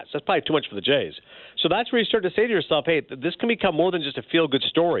like that. So that's probably too much for the Jays. So that's where you start to say to yourself, hey, this can become more than just a feel-good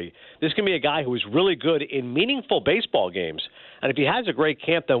story. This can be a guy who is really good in meaningful baseball games. And if he has a great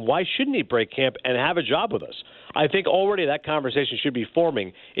camp, then why shouldn't he break camp and have a job with us? I think already that conversation should be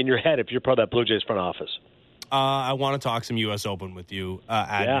forming in your head if you're part of that Blue Jays front office. I want to talk some U.S. Open with you,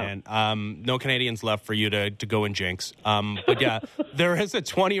 Adnan. Yeah. No Canadians left for you to go and jinx. But, yeah, there is a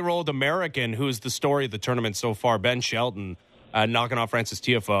 20-year-old American who is the story of the tournament so far, Ben Shelton, knocking off Francis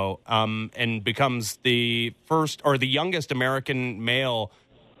Tiafoe, and becomes the first or the youngest American male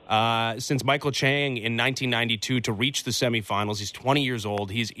since Michael Chang in 1992 to reach the semifinals. He's 20 years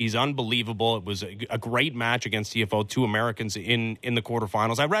old. He's unbelievable. It was a great match against Tiafoe, 2 Americans in the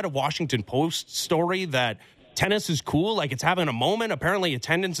quarterfinals. I read a Washington Post story that tennis is cool, it's having a moment. Apparently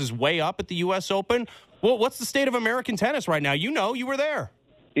attendance is way up at the U.S. Open. Well, what's the state of American tennis right now? You were there.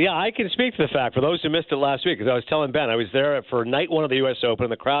 Yeah, I can speak to the fact, for those who missed it last week, because I was telling Ben, I was there for night 1 of the U.S. Open,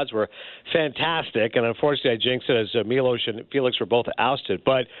 and the crowds were fantastic, and unfortunately I jinxed it as Milos and Felix were both ousted.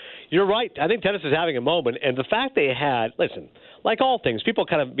 But you're right. I think tennis is having a moment, and the fact they had, listen, like all things, people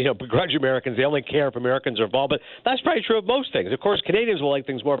kind of, begrudge Americans. They only care if Americans are involved, but that's probably true of most things. Of course, Canadians will like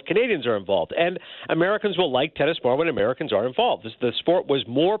things more if Canadians are involved, and Americans will like tennis more when Americans are involved. The sport was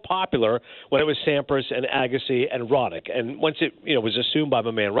more popular when it was Sampras and Agassi and Roddick, and once it was assumed by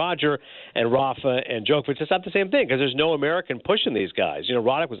my man Roger and Rafa and Djokovic, it's not the same thing because there's no American pushing these guys.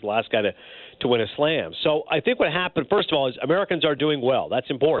 Roddick was the last guy to win a slam. So I think what happened, first of all, is Americans are doing well.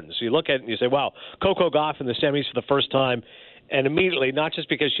 That's important. So you look at it and you say, wow, Coco Gauff in the semis for the first time. And immediately, not just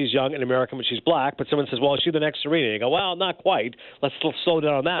because she's young and American, but she's black, but someone says, well, is she the next Serena? And you go, well, not quite. Let's slow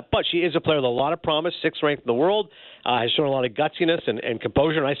down on that. But she is a player with a lot of promise, 6th ranked in the world, has shown a lot of gutsiness and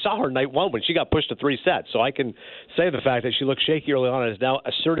composure. And I saw her night one when she got pushed to 3 sets. So I can say the fact that she looked shaky early on and has now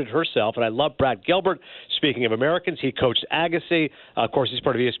asserted herself. And I love Brad Gilbert. Speaking of Americans, he coached Agassi. Of course, he's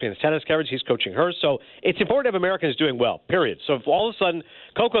part of ESPN's tennis coverage. He's coaching her. So it's important to have Americans doing well, period. So if all of a sudden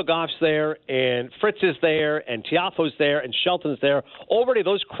Coco Gauff's there and Fritz is there and Tiafoe's there and Shelton's there, already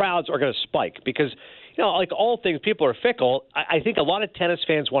those crowds are going to spike because, you know, like all things, people are fickle. I think a lot of tennis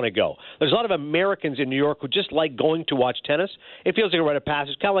fans want to go. There's a lot of Americans in New York who just like going to watch tennis. It feels like a rite of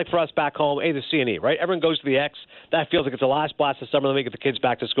passage, kind of like for us back home, the C&E, right? Everyone goes to the X. That feels like it's the last blast of summer. Then we get the kids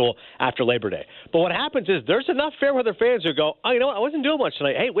back to school after Labor Day. But what happens is there's enough fair weather fans who go, oh, you know what? I wasn't doing much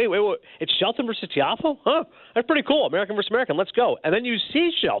tonight. Hey, wait. It's Shelton versus Tiafoe? Huh? That's pretty cool. American versus American. Let's go. And then you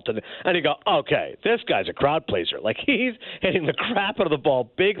see Shelton, and you go, okay, this guy's a crowd pleaser. Like, he's hitting the crap out of the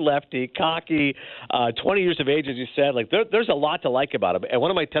ball. Big lefty, cocky, 20 years of age, as you said. Like, there's a lot to like about him. And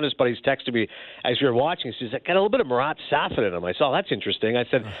one of my tennis buddies texted me as we were watching. He says, I got a little bit of Marat Safin in him. I saw, that's interesting. I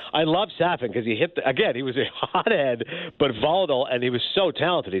said, I love Safin because he hit, again, he was a hothead but volatile, and he was so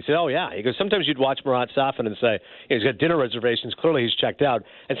talented. He said, oh, yeah. He goes, sometimes you'd watch Marat Safin and say, he's got dinner reservations. Clearly he's checked out.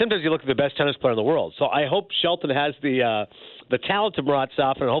 And sometimes you look at the best tennis player in the world. So I hope Shelton has the talent of Marat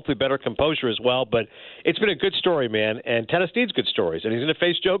Safin and hopefully better composure as well. But it's been a good story, man, and tennis needs good stories. And he's going to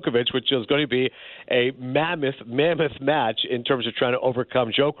face Djokovic, which is going to be a mammoth match in terms of trying to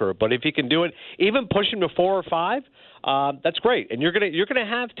overcome Joker. But if he can do it, even push him to 4 or 5, that's great. And you're gonna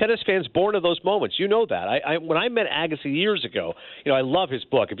have tennis fans born of those moments. You know that. When I met Agassi years ago, you know, I love his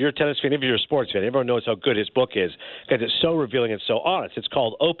book. If you're a tennis fan, if you're a sports fan, everyone knows how good his book is because it's so revealing and so honest. It's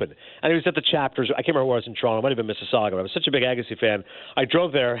called Open. And he was at the chapters. I can't remember where I was in Toronto. It might have been Mississauga. But I was such a big Agassi fan. I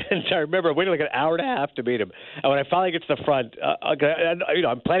drove there, and I remember waiting like an hour and a half to meet him. And when I finally get to the front,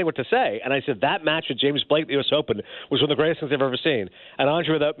 I'm planning what to say. And I said, that match with James Blake at the U.S. Open was one of the greatest things I've ever seen. And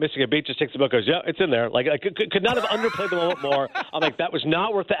Andre, without missing a beat, just takes the book and goes, yeah, it's in there. Like, I could not have underplayed the moment more. I'm like, that was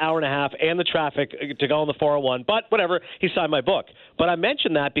not worth the hour and a half and the traffic to go on the 401. But whatever, he signed my book. But I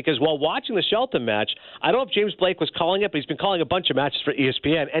mentioned that because while watching the Shelton match, I don't know if James Blake was calling it, but he's been calling a bunch of matches for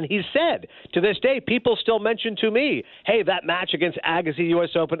ESPN. And he said, to this day, people still mention to me, hey, that match against Agassi, U.S.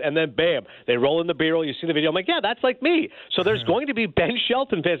 Open, and then bam, they roll in the B-roll. You see the video. I'm like, yeah, that's like me. So there's going to be Ben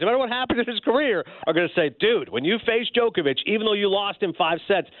Shelton fans, no matter what happens in his career, are going to say, dude, when you face Djokovic, even though you lost in 5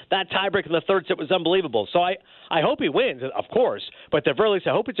 sets, that tiebreak in the 3rd set was unbelievable. So I hope he wins, of course, but at the very least,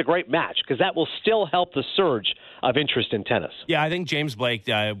 I hope it's a great match because that will still help the surge of interest in tennis. Yeah, I think James Blake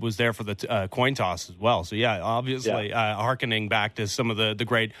was there for the coin toss as well. So, yeah, obviously, hearkening back to some of the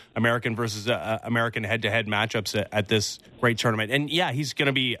great American versus American head-to-head matchups at this great tournament. And, yeah, he's going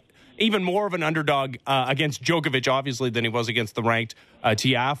to be even more of an underdog against Djokovic, obviously, than he was against the ranked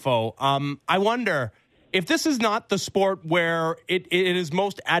Tiafoe. I wonder if this is not the sport where it is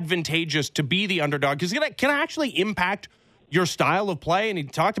most advantageous to be the underdog, because it can actually impact your style of play. And he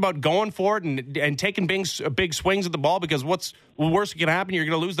talked about going for it and taking big swings at the ball, because what's worse that can happen? You're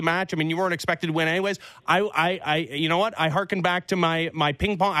going to lose the match. I mean, you weren't expected to win anyways. I you know what? I hearken back to my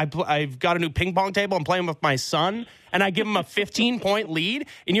ping pong. I've got a new ping pong table. I'm playing with my son, and I give him a 15-point lead.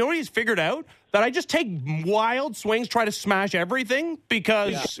 And you know what he's figured out? That I just take wild swings, try to smash everything,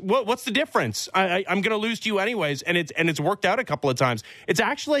 because what's the difference? I'm going to lose to you anyways, and it's worked out a couple of times. It's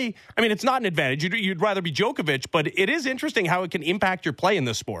actually, I mean, it's not an advantage. You'd rather be Djokovic, but it is interesting how it can impact your play in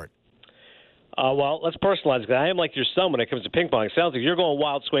this sport. Well, let's personalize it. I am like your son when it comes to ping pong. It sounds like you're going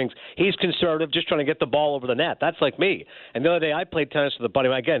wild swings. He's conservative, just trying to get the ball over the net. That's like me. And the other day I played tennis with a buddy.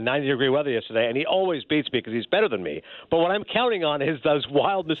 Again, 90-degree weather yesterday, and he always beats me because he's better than me. But what I'm counting on is those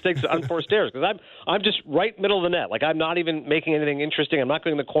wild mistakes, unforced errors, because I'm just right middle of the net. Like, I'm not even making anything interesting. I'm not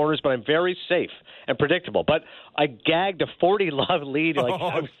going in the corners, but I'm very safe and predictable. But I gagged a 40-love lead. Like,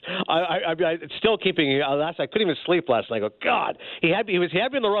 I'm still keeping. I couldn't even sleep last night. I go, God, he had me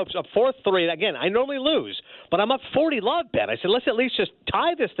in the ropes up 4-3. Again, I normally lose, but I'm up 40-love, Ben. I said, let's at least just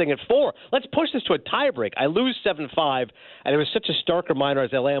tie this thing at 4. Let's push this to a tiebreak. I lose 7-5, and it was such a stark reminder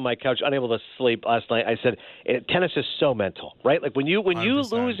as I lay on my couch, unable to sleep last night. I said, tennis is so mental, right? Like when you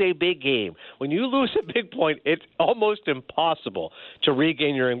lose a big game, when you lose a big point, it's almost impossible to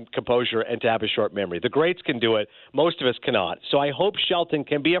regain your composure and to have a short memory. The greats can do it. Most of us cannot. So I hope Shelton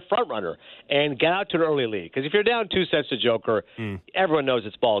can be a front runner and get out to an early lead. Because if you're down 2 sets to Joker, everyone knows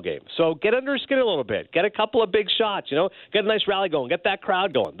it's ball game. So get under his skin a little bit. Get a couple of big shots. Get a nice rally going. Get that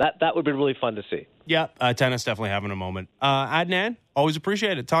crowd going. That would be really fun to see. Yeah, tennis definitely having a moment. Adnan, always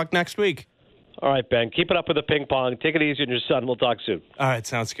appreciate it. Talk next week. All right, Ben. Keep it up with the ping pong. Take it easy on your son. We'll talk soon. All right,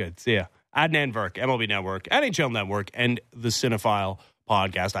 sounds good. See ya. Adnan Virk, MLB Network, NHL Network, and the Cinephile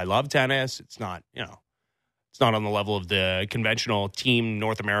podcast. I love tennis. It's not, it's not on the level of the conventional team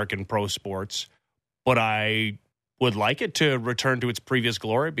North American pro sports, but I would like it to return to its previous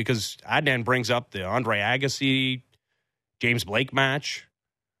glory because Adnan brings up the Andre Agassi, James Blake match.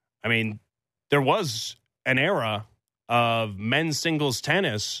 I mean, there was an era of men's singles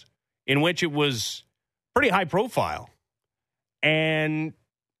tennis in which it was pretty high profile. And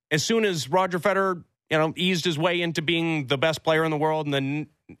as soon as Roger Federer, eased his way into being the best player in the world, and then,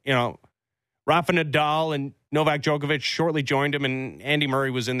 Rafa Nadal and Novak Djokovic shortly joined him, and Andy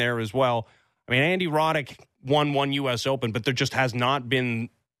Murray was in there as well. I mean, Andy Roddick won one U.S. Open, but there just has not been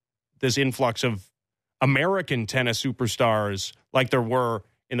this influx of American tennis superstars like there were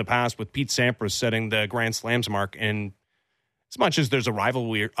in the past, with Pete Sampras setting the Grand Slams mark. And as much as there's a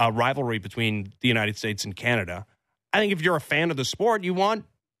rivalry between the United States and Canada, I think if you're a fan of the sport, you want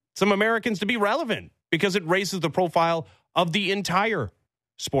some Americans to be relevant because it raises the profile of the entire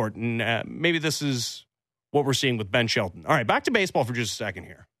sport. And maybe this is what we're seeing with Ben Shelton. All right, back to baseball for just a second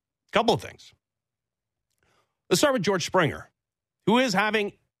here. A couple of things. Let's start with George Springer, who is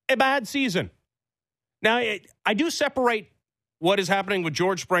having a bad season. Now, I do separate what is happening with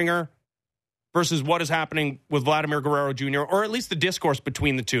George Springer versus what is happening with Vladimir Guerrero Jr., or at least the discourse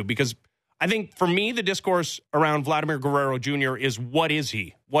between the two, because I think for me, the discourse around Vladimir Guerrero Jr. is what is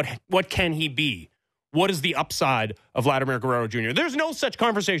he? What can he be? What is the upside of Vladimir Guerrero Jr.? There's no such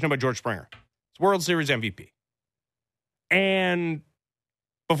conversation about George Springer. It's World Series MVP. And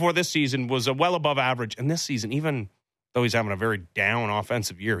before this season was a well above average. And this season, even though he's having a very down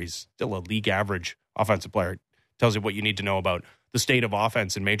offensive year, he's still a league average offensive player. It tells you what you need to know about the state of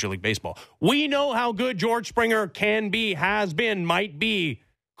offense in Major League Baseball. We know how good George Springer can be, has been, might be,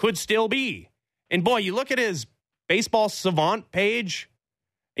 could still be. And boy, you look at his baseball savant page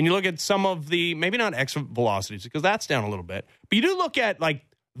and you look at some of the, maybe not exit velocities because that's down a little bit, but you do look at like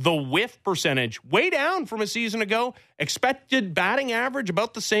the whiff percentage way down from a season ago. Expected batting average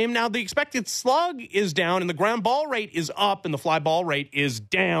about the same. Now the expected slug is down and the ground ball rate is up and the fly ball rate is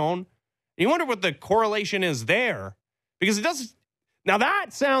down. And you wonder what the correlation is there, because it does. Now that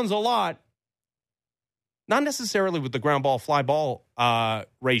sounds a lot, not necessarily with the ground ball fly ball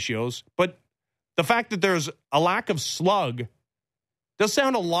ratios, but the fact that there's a lack of slug does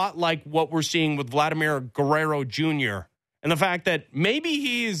sound a lot like what we're seeing with Vladimir Guerrero Jr. And the fact that maybe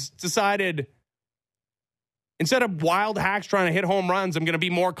he's decided, instead of wild hacks trying to hit home runs, I'm going to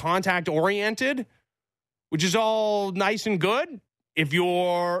be more contact-oriented, which is all nice and good if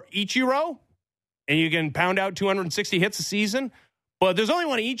you're Ichiro and you can pound out 260 hits a season. But there's only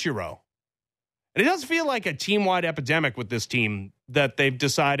one Ichiro. And it does feel like a team-wide epidemic with this team that they've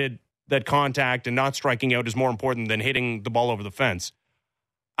decided that contact and not striking out is more important than hitting the ball over the fence.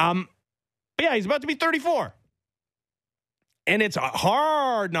 But yeah, he's about to be 34. And it's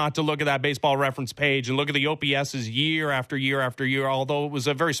hard not to look at that baseball reference page and look at the OPSs year after year after year, although it was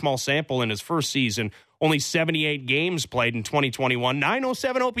a very small sample in his first season. Only 78 games played in 2021.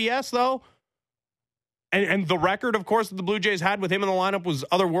 907 OPS, though. And the record, of course, that the Blue Jays had with him in the lineup was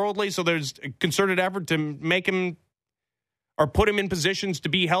otherworldly, so there's a concerted effort to make him or put him in positions to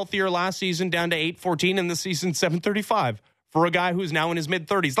be healthier last season, down to 814, and this season 735 for a guy who's now in his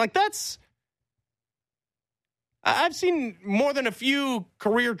mid-30s. Like, that's... I've seen more than a few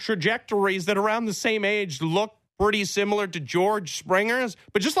career trajectories that around the same age look pretty similar to George Springer's,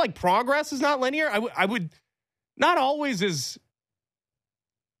 but just like progress is not linear, I would not always is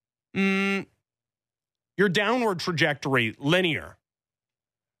your downward trajectory linear.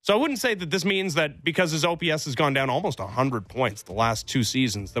 So I wouldn't say that this means that because his OPS has gone down almost 100 points the last two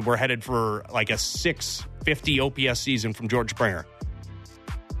seasons, that we're headed for like a 650 OPS season from George Springer.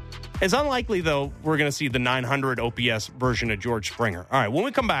 It's unlikely, though, we're going to see the 900 OPS version of George Springer. All right, when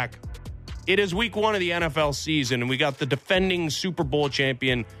we come back, it is week one of the NFL season, and we got the defending Super Bowl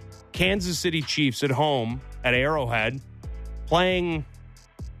champion Kansas City Chiefs at home at Arrowhead playing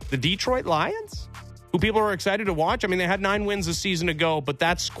the Detroit Lions, who people are excited to watch. I mean, they had 9 wins a season ago, but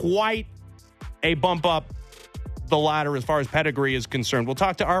that's quite a bump up the ladder as far as pedigree is concerned. We'll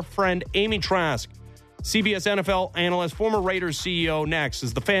talk to our friend Amy Trask, CBS NFL analyst, former Raiders CEO, next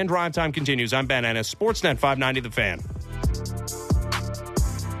as the Fan Drive Time continues. I'm Ben Ennis, Sportsnet 590 The Fan.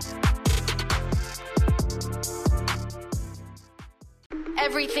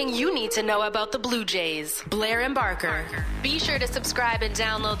 Everything you need to know about the Blue Jays. Blair and Barker. Be sure to subscribe and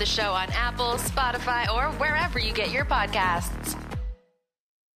download the show on Apple, Spotify, or wherever you get your podcasts.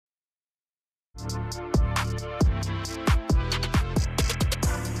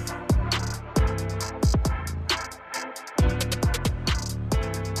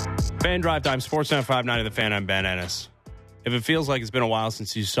 Fan Drive Time, Sportsnet 590, The Fan. I'm Ben Ennis. If it feels like it's been a while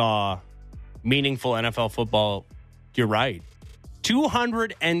since you saw meaningful NFL football, you're right.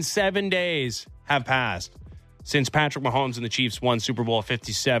 207 days have passed since Patrick Mahomes and the Chiefs won Super Bowl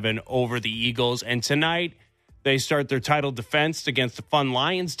 57 over the Eagles. And tonight, they start their title defense against the fun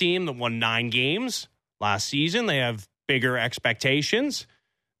Lions team that won 9 games last season. They have bigger expectations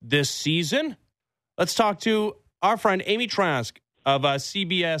this season. Let's talk to our friend Amy Trask of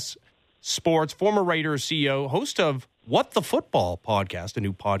CBS Sports, former Raiders CEO, host of What the Football podcast, a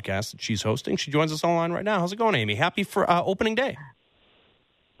new podcast that she's hosting. She joins us online right now. How's it going, Amy? Happy for opening day.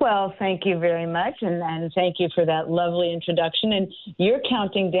 Well, thank you very much, and thank you for that lovely introduction. And you're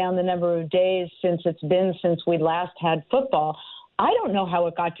counting down the number of days since we last had football. I don't know how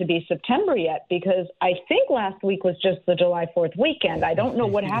it got to be September yet, because I think last week was just the July 4th weekend. I don't know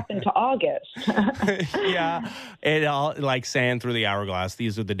what happened to August. Yeah, it all like sand through the hourglass.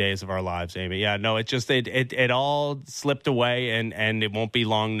 These are the days of our lives, Amy. Yeah, no, it all slipped away, and it won't be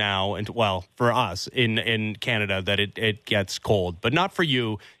long now. And well, for us in Canada, that it gets cold, but not for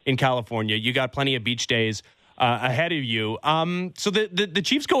you in California. You got plenty of beach days ahead of you. So the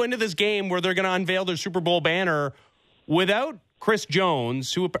Chiefs go into this game where they're going to unveil their Super Bowl banner without Chris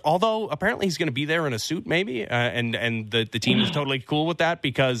Jones, who, although apparently he's going to be there in a suit, maybe, and the team is totally cool with that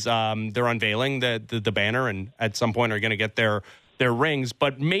because they're unveiling the banner and at some point are going to get their rings,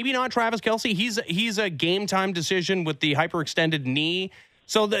 but maybe not Travis Kelce. He's a game time decision with the hyperextended knee.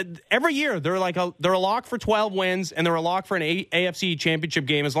 So every year they're a lock for 12 wins and they're a lock for an AFC championship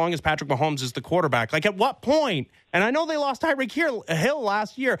game as long as Patrick Mahomes is the quarterback. Like, at what point? And I know they lost Tyreek Hill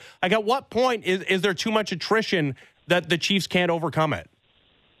last year. Like, at what point is there too much attrition that the Chiefs can't overcome it?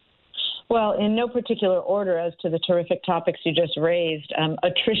 Well, in no particular order as to the terrific topics you just raised,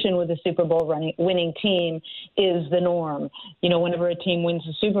 attrition with a Super Bowl winning team is the norm. You know, whenever a team wins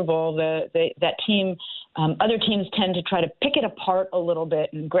the Super Bowl, that team, other teams tend to try to pick it apart a little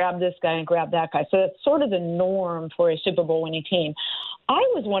bit and grab this guy and grab that guy. So that's sort of the norm for a Super Bowl winning team. I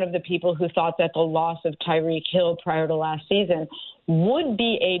was one of the people who thought that the loss of Tyreek Hill prior to last season would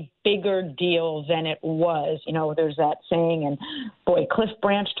be a bigger deal than it was. You know, there's that saying, and boy, Cliff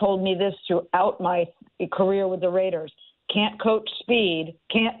Branch told me this throughout my career with the Raiders: can't coach speed,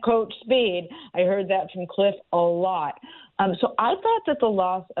 can't coach speed. I heard that from Cliff a lot. So I thought that the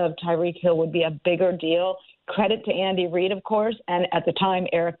loss of Tyreek Hill would be a bigger deal. Credit to Andy Reid, of course, and at the time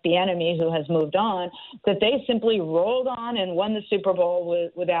Eric Bieniemy, who has moved on, that they simply rolled on and won the Super Bowl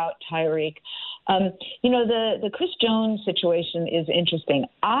without Tyreek. The Chris Jones situation is interesting.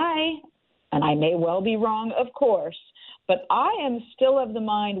 I may well be wrong, of course, but I am still of the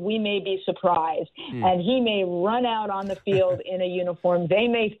mind we may be surprised, and he may run out on the field in a uniform. They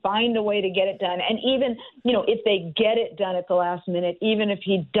may find a way to get it done. And even, if they get it done at the last minute, even if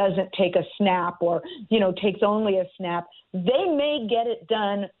he doesn't take a snap or, takes only a snap, they may get it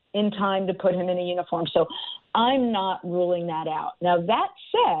done in time to put him in a uniform. So I'm not ruling that out. Now, that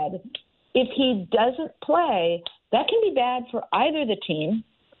said, if he doesn't play, that can be bad for either the team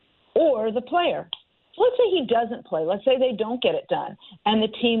or the player. So let's say he doesn't play. Let's say they don't get it done and the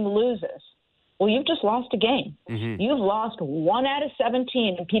team loses. Well, you've just lost a game. Mm-hmm. You've lost 1 out of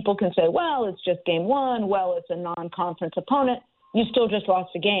 17, and people can say, well, it's just game 1. Well, it's a non-conference opponent. You still just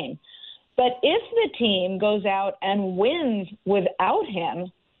lost a game. But if the team goes out and wins without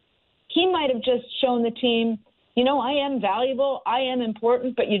him, he might have just shown the team, I am valuable, I am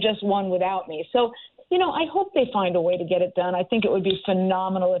important, but you just won without me. So, I hope they find a way to get it done. I think it would be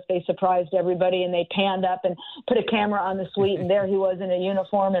phenomenal if they surprised everybody and they panned up and put a camera on the suite and there he was in a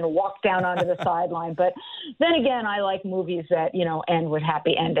uniform and walked down onto the sideline. But then again, I like movies that, end with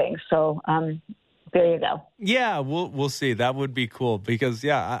happy endings. So there you go. Yeah, we'll see. That would be cool because,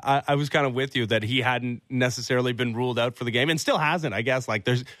 I was kind of with you that he hadn't necessarily been ruled out for the game and still hasn't, I guess. Like,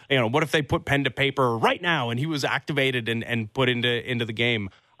 there's, what if they put pen to paper right now and he was activated and put into the game?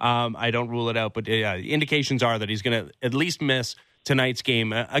 I don't rule it out, but indications are that he's going to at least miss tonight's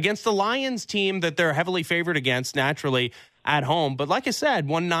game against the Lions team that they're heavily favored against naturally at home. But like I said,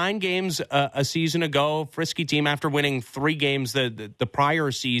 won 9 games a season ago, frisky team after winning 3 games the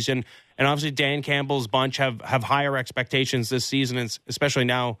prior season. And obviously Dan Campbell's bunch have higher expectations this season, especially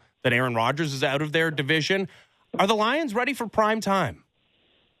now that Aaron Rodgers is out of their division. Are the Lions ready for prime time?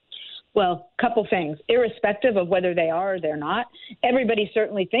 Well, couple things. Irrespective of whether they are or they're not, everybody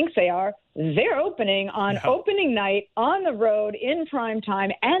certainly thinks they are. They're opening on opening night on the road in prime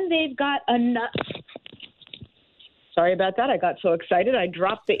time, and they've got enough. Sorry about that. I got so excited I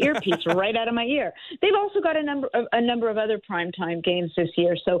dropped the earpiece right out of my ear. They've also got a number of other primetime games this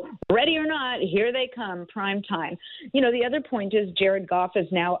year. So ready or not, here they come, primetime. The other point is Jared Goff is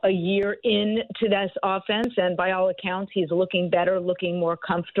now a year into this offense, and by all accounts, he's looking better, looking more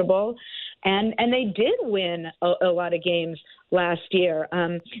comfortable. And they did win a lot of games last year.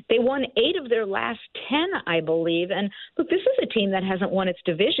 They won 8 of their last 10, I believe. And look, this is a team that hasn't won its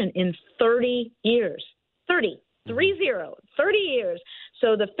division in 30 years. 30 years.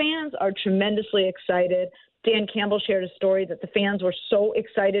 So the fans are tremendously excited. Dan Campbell shared a story that the fans were so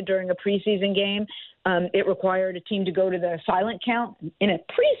excited during a preseason game. It required a team to go to the silent count in a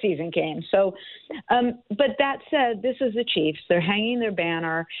preseason game. So, but that said, this is the Chiefs. They're hanging their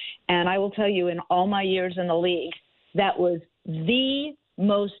banner. And I will tell you, in all my years in the league, that was the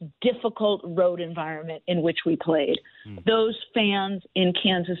most difficult road environment in which we played. Those fans in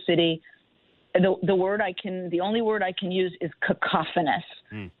Kansas City, the only word I can use is cacophonous.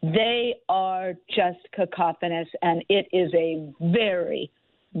 They are just cacophonous, and it is a very,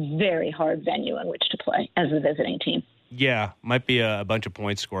 very hard venue in which to play as a visiting team. Yeah, might be a bunch of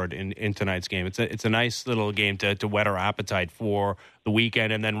points scored in tonight's game. It's a nice little game to whet our appetite for the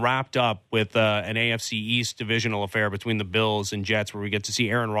weekend, and then wrapped up with an AFC East divisional affair between the Bills and Jets, where we get to see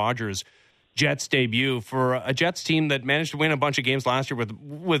Aaron Rodgers' Jets debut for a Jets team that managed to win a bunch of games last year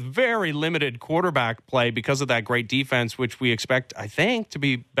with very limited quarterback play because of that great defense, which we expect, I think, to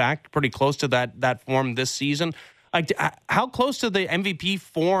be back pretty close to that form this season. How close to the MVP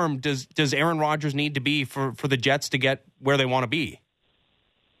form does Aaron Rodgers need to be for the Jets to get where they want to be?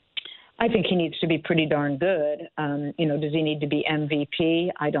 I think he needs to be pretty darn good. Does he need to be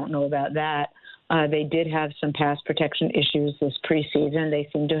MVP? I don't know about that. They did have some pass protection issues this preseason. They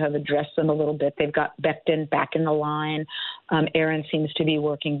seem to have addressed them a little bit. They've got Becton back in the line. Aaron seems to be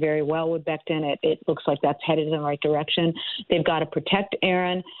working very well with Becton. It looks like that's headed in the right direction. They've got to protect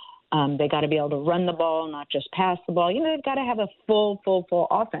Aaron. They got to be able to run the ball, not just pass the ball. They've got to have a full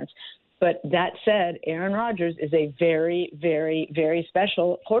offense. But that said, Aaron Rodgers is a very, very, very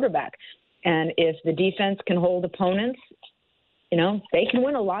special quarterback. And if the defense can hold opponents, they can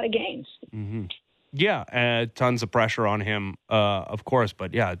win a lot of games. Mm-hmm. Yeah, tons of pressure on him, of course.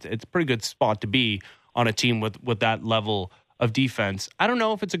 But, yeah, it's a pretty good spot to be on a team with that level of defense. I don't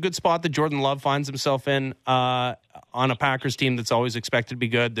know if it's a good spot that Jordan Love finds himself in on a Packers team that's always expected to be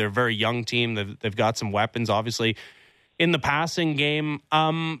good. They're a very young team. They've got some weapons, obviously, in the passing game.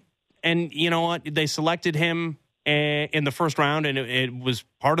 And you know what? They selected him in the first round, and it was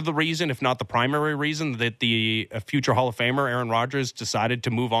part of the reason, if not the primary reason, that the future Hall of Famer, Aaron Rodgers, decided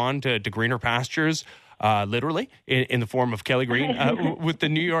to move on to greener pastures, literally, in the form of Kelly Green with the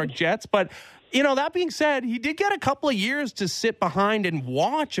New York Jets. But that being said, he did get a couple of years to sit behind and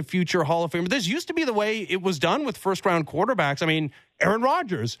watch a future Hall of Famer. This used to be the way it was done with first-round quarterbacks. I mean, Aaron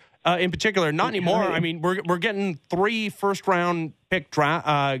Rodgers in particular, not anymore. I mean, we're getting 3 first-round pick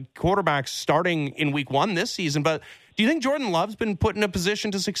quarterbacks starting in week 1 this season. But do you think Jordan Love's been put in a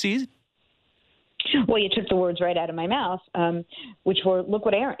position to succeed? Well, you took the words right out of my mouth, which were, look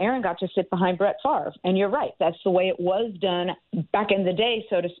what Aaron got to sit behind Brett Favre. And you're right. That's the way it was done back in the day,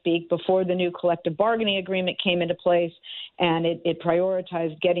 so to speak, before the new collective bargaining agreement came into place. And it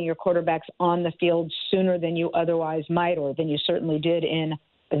prioritized getting your quarterbacks on the field sooner than you otherwise might, or than you certainly did in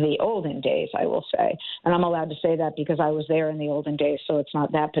the olden days, I will say. And I'm allowed to say that because I was there in the olden days, so it's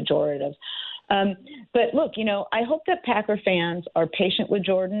not that pejorative. But look, I hope that Packer fans are patient with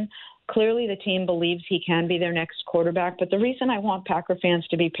Jordan. Clearly, the team believes he can be their next quarterback. But the reason I want Packer fans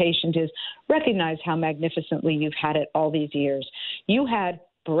to be patient is recognize how magnificently you've had it all these years. You had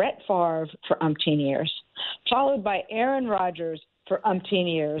Brett Favre for umpteen years, followed by Aaron Rodgers for umpteen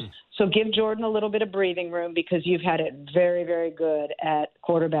years. So give Jordan a little bit of breathing room, because you've had it very, very good at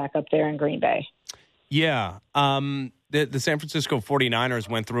quarterback up there in Green Bay. Yeah. The San Francisco 49ers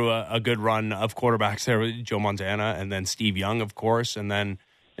went through a good run of quarterbacks there with Joe Montana and then Steve Young, of course, and then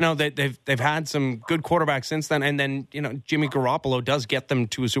they've had some good quarterbacks since then, and then Jimmy Garoppolo does get them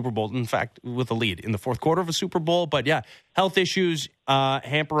to a Super Bowl. In fact, with a lead in the fourth quarter of a Super Bowl. But yeah, health issues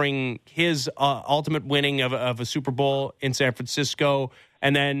hampering his ultimate winning of a Super Bowl in San Francisco,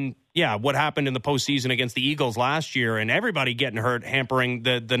 and then what happened in the postseason against the Eagles last year, and everybody getting hurt, hampering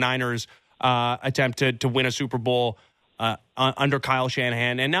the Niners' attempt to win a Super Bowl under Kyle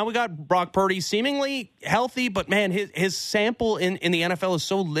Shanahan. And now we got Brock Purdy seemingly healthy, but man, his sample in the NFL is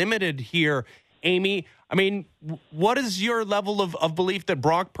so limited here, Amy. I mean, what is your level of belief that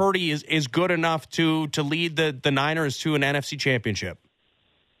Brock Purdy is good enough to lead the Niners to an NFC championship?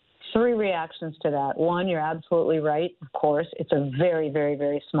 3 reactions to that. 1, you're absolutely right. Of course, it's a very, very,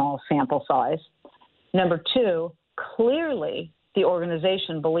 very small sample size. Number 2, clearly the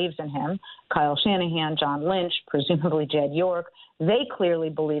organization believes in him. Kyle Shanahan, John Lynch, presumably Jed York, they clearly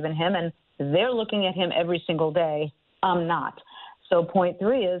believe in him, and they're looking at him every single day. I'm not. So point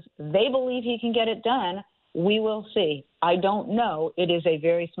 3 is they believe he can get it done. We will see. I don't know. It is a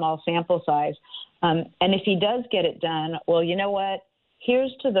very small sample size. And if he does get it done, well, you know what?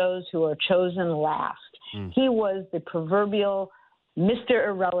 Here's to those who are chosen last. He was the proverbial Mr.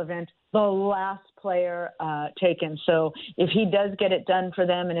 Irrelevant, the last player taken. So if he does get it done for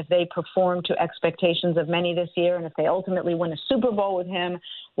them, and if they perform to expectations of many this year, and if they ultimately win a Super Bowl with him,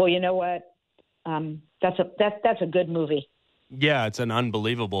 well, you know what? That's a good movie. Yeah, it's an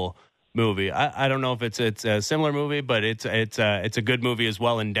unbelievable movie. I don't know if it's a similar movie, but it's a good movie as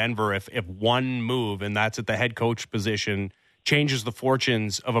well in Denver. If one move, and that's at the head coach position, changes the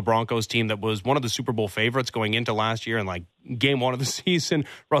fortunes of a Broncos team that was one of the Super Bowl favorites going into last year, and like game 1 of the season,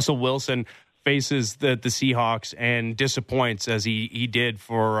 Russell Wilson faces the Seahawks and disappoints as he did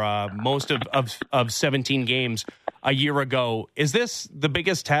for most of 17 games a year ago. Is this the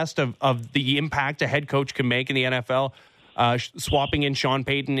biggest test of the impact a head coach can make in the NFL? Swapping in Sean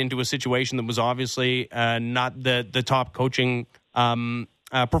Payton into a situation that was obviously not the top coaching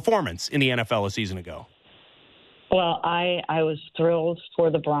performance in the NFL a season ago. Well, I was thrilled for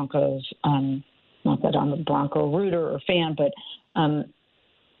the Broncos. Not that I'm a Bronco rooter or fan, but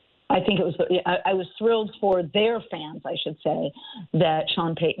I think I was thrilled for their fans, I should say, that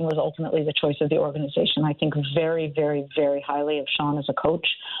Sean Payton was ultimately the choice of the organization. I think very, very, very highly of Sean as a coach.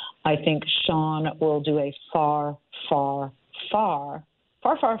 I think Sean will do a far, far, far,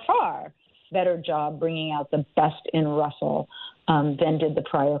 far, far, far better job bringing out the best in Russell than did the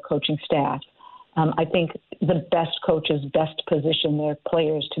prior coaching staff. I think the best coaches best position their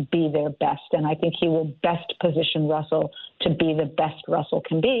players to be their best, and I think he will best position Russell to be the best Russell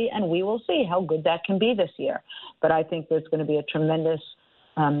can be, and we will see how good that can be this year. But I think there's going to be a tremendous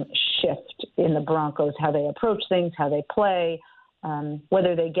shift in the Broncos, how they approach things, how they play,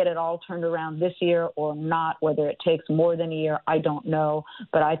 whether they get it all turned around this year or not, whether it takes more than a year, I don't know.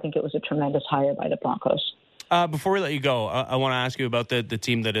 But I think it was a tremendous hire by the Broncos. Before we let you go, I want to ask you about the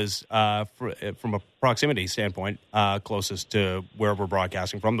team that is, from a proximity standpoint, closest to where we're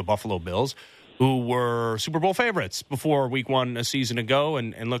broadcasting from, the Buffalo Bills, who were Super Bowl favorites before Week 1 a season ago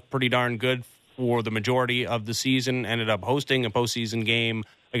and looked pretty darn good for the majority of the season, ended up hosting a postseason game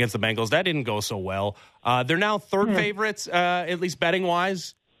against the Bengals. That didn't go so well. They're now third favorites, at least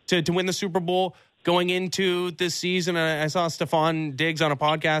betting-wise, to win the Super Bowl going into this season. I saw Stephon Diggs on a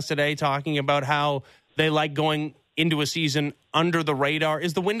podcast today talking about how they like going into a season under the radar.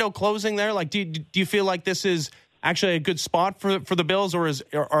 Is the window closing there? Like, do you feel like this is actually a good spot for the Bills, or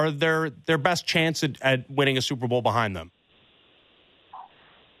are their best chance at winning a Super Bowl behind them?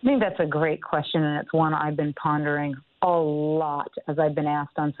 I think that's a great question, and it's one I've been pondering a lot as I've been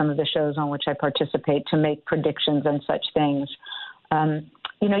asked on some of the shows on which I participate to make predictions and such things.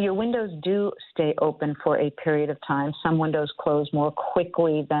 Your windows do stay open for a period of time. Some windows close more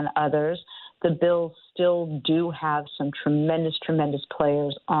quickly than others. The Bills still do have some tremendous, tremendous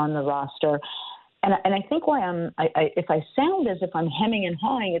players on the roster. And I think why if I sound as if I'm hemming and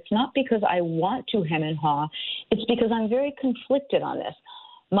hawing, it's not because I want to hem and haw. It's because I'm very conflicted on this.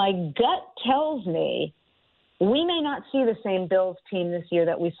 My gut tells me we may not see the same Bills team this year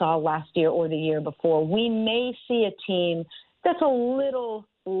that we saw last year or the year before. We may see a team that's a little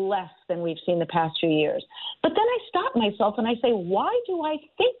less than we've seen the past few years. But then I stop myself and I say, why do I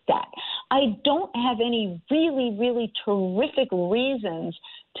think that? I don't have any really, really terrific reasons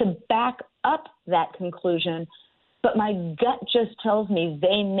to back up that conclusion, but my gut just tells me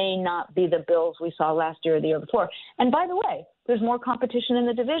they may not be the Bills we saw last year or the year before. And by the way, there's more competition in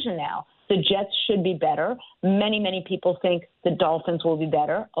the division now. The Jets should be better. Many, many people think the Dolphins will be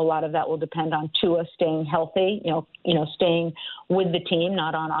better. A lot of that will depend on Tua staying healthy, staying with the team,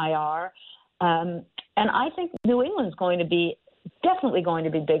 not on IR. And I think New England's definitely going to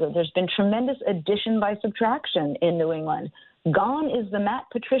be bigger. There's been tremendous addition by subtraction in New England. Gone is the Matt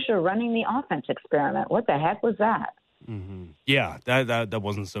Patricia running the offense experiment. What the heck was that? Mm-hmm. Yeah, that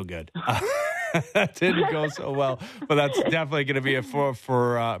wasn't so good. That didn't go so well, but that's definitely going to be a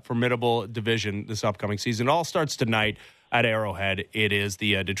formidable division this upcoming season. It all starts tonight at Arrowhead. It is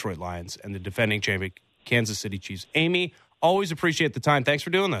the Detroit Lions and the defending champion Kansas City Chiefs. Amy, always appreciate the time. Thanks for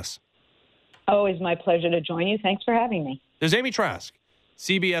doing this. Always my pleasure to join you. Thanks for having me. There's Amy Trask,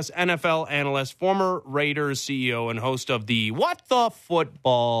 CBS NFL analyst, former Raiders CEO, and host of the What the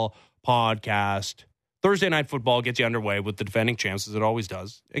Football podcast. Thursday Night Football gets you underway with the defending champs, as it always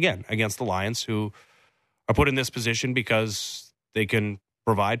does, again, against the Lions, who are put in this position because they can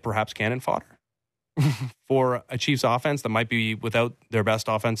provide perhaps cannon fodder. for a Chiefs offense that might be without their best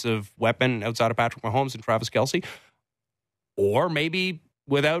offensive weapon outside of Patrick Mahomes and Travis Kelce. Or maybe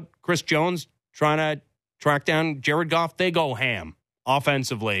without Chris Jones trying to track down Jared Goff, they go ham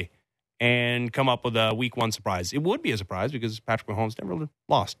offensively and come up with a week one surprise. It would be a surprise because Patrick Mahomes never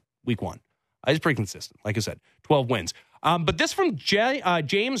lost week one. He's pretty consistent. Like I said, 12 wins. But this from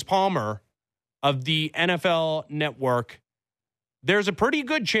James Palmer of the NFL Network. There's a pretty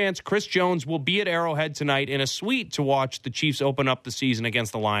good chance Chris Jones will be at Arrowhead tonight in a suite to watch the Chiefs open up the season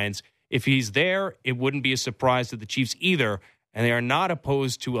against the Lions. If he's there, it wouldn't be a surprise to the Chiefs either, and they are not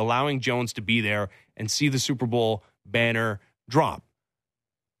opposed to allowing Jones to be there and see the Super Bowl banner drop.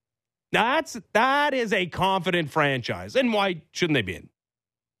 That is a confident franchise, and why shouldn't they be in?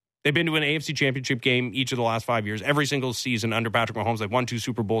 They've been to an AFC championship game each of the last 5 years. Every single season under Patrick Mahomes. They've won 2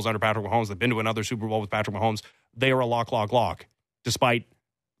 Super Bowls under Patrick Mahomes. They've been to another Super Bowl with Patrick Mahomes. They are a lock, despite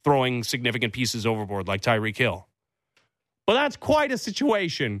throwing significant pieces overboard like Tyreek Hill. But that's quite a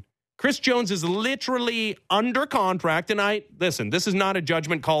situation. Chris Jones is literally under contract. And listen, this is not a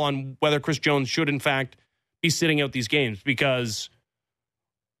judgment call on whether Chris Jones should, in fact, be sitting out these games because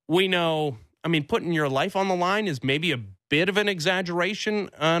we know, putting your life on the line is maybe a bit of an exaggeration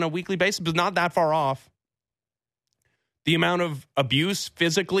on a weekly basis, but not that far off. The amount of abuse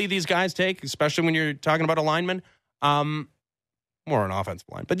physically these guys take, especially when you're talking about a lineman, more an offensive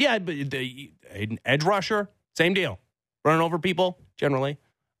line. But yeah, an edge rusher, same deal. Running over people, generally,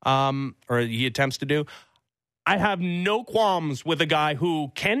 or he attempts to do. I have no qualms with a guy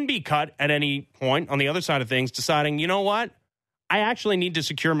who can be cut at any point on the other side of things, deciding, you know what? I actually need to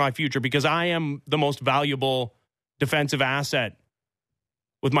secure my future because I am the most valuable defensive asset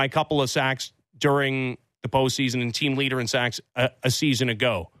with my couple of sacks during the postseason and team leader in sacks a season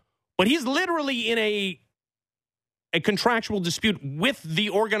ago. But he's literally in a contractual dispute with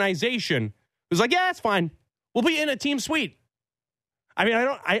the organization. Who's like, yeah, it's fine. We'll be in a team suite.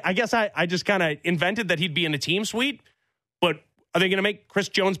 I guess I just kind of invented that he'd be in a team suite, but are they going to make Chris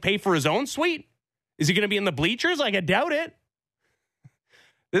Jones pay for his own suite? Is he going to be in the bleachers? I doubt it.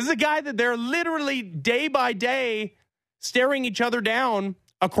 This is a guy that they're literally day by day staring each other down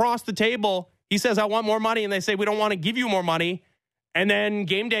across the table. He says, I want more money. And they say, we don't want to give you more money. And then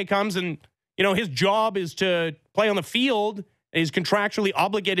game day comes and, his job is to play on the field. And he's contractually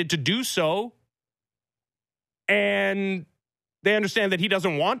obligated to do so. And they understand that he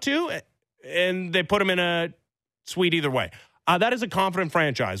doesn't want to. And they put him in a suite either way. That is a confident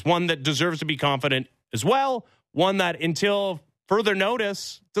franchise. One that deserves to be confident as well. One that until further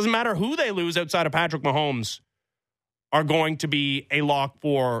notice, doesn't matter who they lose outside of Patrick Mahomes, are going to be a lock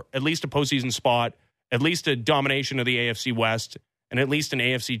for at least a postseason spot, at least a domination of the AFC West, and at least an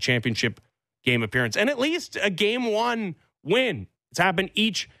AFC championship game appearance, and at least a game one win. It's happened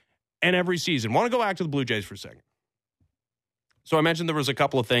each and every season. I want to go back to the Blue Jays for a second. So I mentioned there was a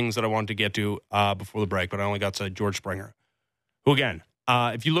couple of things that I wanted to get to before the break, but I only got to George Springer, who, again,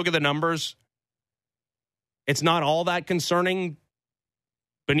 if you look at the numbers, it's not all that concerning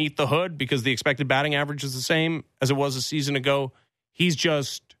beneath the hood because the expected batting average is the same as it was a season ago. He's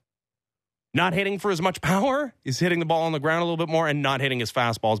just not hitting for as much power. He's hitting the ball on the ground a little bit more and not hitting his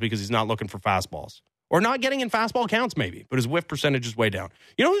fastballs because he's not looking for fastballs. Or not getting in fastball counts maybe, but his whiff percentage is way down.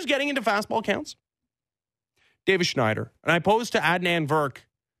 You know who's getting into fastball counts? Davis Schneider. And I posed to Adnan Virk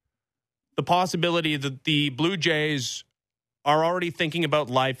the possibility that the Blue Jays are already thinking about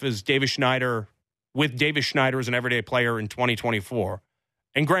life as Davis Schneider, with Davis Schneider as an everyday player in 2024.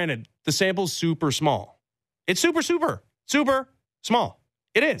 And granted, the sample's super small. It's super small.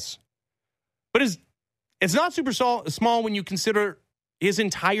 It is. But it's not super small when you consider his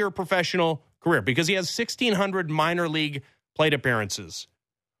entire professional career because he has 1,600 minor league plate appearances,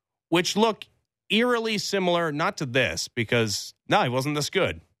 which look eerily similar, not to this, because, no, he wasn't this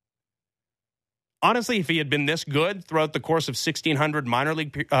good. Honestly, if he had been this good throughout the course of 1,600 minor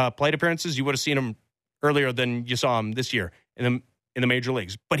league plate appearances, you would have seen him earlier than you saw him this year in the major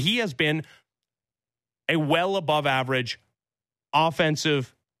leagues. But he has been a well above average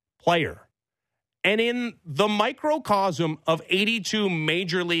offensive player. And in the microcosm of 82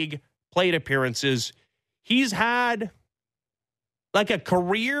 major league plate appearances, he's had like a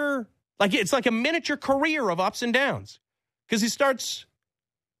career, like it's like a miniature career of ups and downs. Because he starts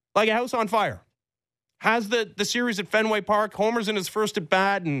like a house on fire. Has the series at Fenway Park, homers in his first at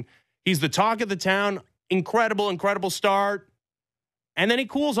bat, and he's the talk of the town. Incredible start. And then he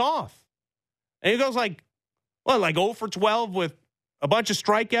cools off. And he goes like 0 for 12 with a bunch of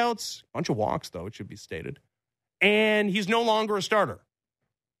strikeouts, a bunch of walks, though, it should be stated. And he's no longer a starter.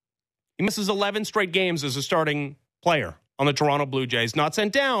 He misses 11 straight games as a starting player on the Toronto Blue Jays. Not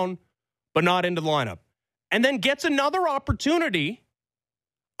sent down, but not into the lineup. And then gets another opportunity,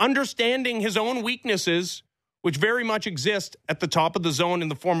 understanding his own weaknesses, which very much exist at the top of the zone in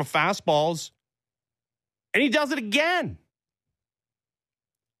the form of fastballs, and he does it again.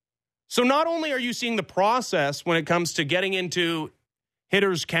 So not only are you seeing the process when it comes to getting into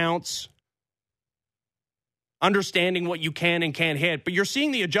hitters' counts, understanding what you can and can't hit, but you're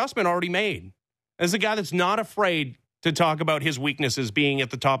seeing the adjustment already made. As a guy that's not afraid to talk about his weaknesses being at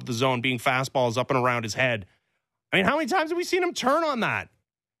the top of the zone, being fastballs up and around his head. I mean, how many times have we seen him turn on that?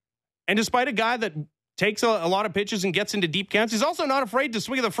 And despite a guy that takes a lot of pitches and gets into deep counts, he's also not afraid to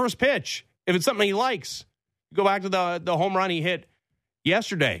swing at the first pitch if it's something he likes. Go back to the home run he hit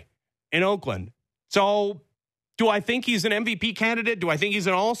yesterday in Oakland. So do I think he's an MVP candidate? Do I think he's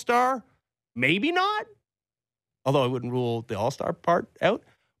an all-star? Maybe not. Although I wouldn't rule the all-star part out.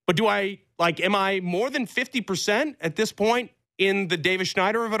 But am I more than 50% at this point in the Davis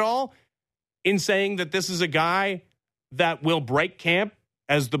Schneider of it all in saying that this is a guy that will break camp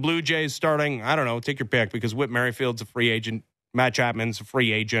as the Blue Jays starting, I don't know, take your pick, because Whit Merrifield's a free agent, Matt Chapman's a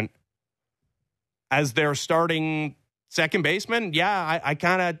free agent. As their starting second baseman, yeah, I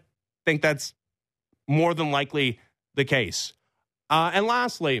kind of think that's more than likely the case. And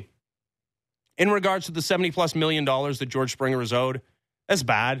lastly, in regards to the $70+ million that George Springer is owed, that's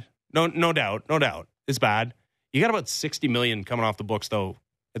bad. No doubt. It's bad. You got about $60 million coming off the books, though,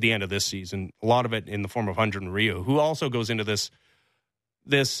 at the end of this season. A lot of it in the form of Hyun-Jin Ryu, who also goes into this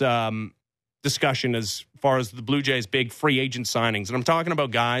discussion as far as the Blue Jays' big free agent signings. And I'm talking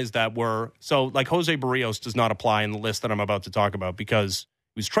about guys that were, so like Jose Barrios does not apply in the list that I'm about to talk about because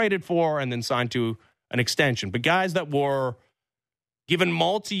he was traded for and then signed to an extension. But guys that were given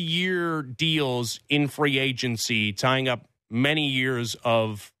multi-year deals in free agency, tying up many years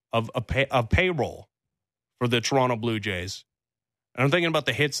of payroll for the Toronto Blue Jays. And I'm thinking about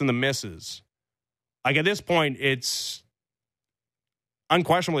the hits and the misses. Like at this point, it's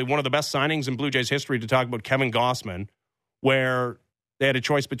unquestionably one of the best signings in Blue Jays history to talk about Kevin Gausman, where they had a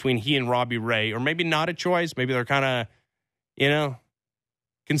choice between he and Robbie Ray, or maybe not a choice. Maybe they're kind of,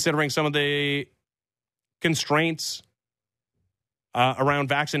 considering some of the constraints around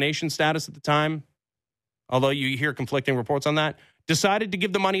vaccination status at the time, although you hear conflicting reports on that, decided to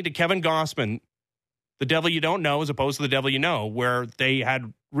give the money to Kevin Gausman, the devil you don't know as opposed to the devil you know, where they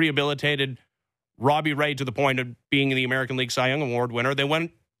had rehabilitated Robbie Ray to the point of being the American League Cy Young Award winner. They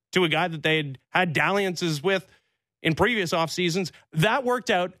went to a guy that they'd had dalliances with in previous off seasons. That worked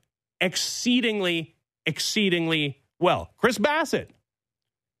out exceedingly well. Chris Bassett,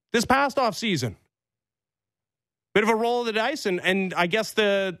 this past off season, bit of a roll of the dice, and I guess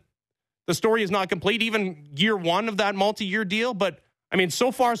the story is not complete, even year one of that multi-year deal. But, I mean,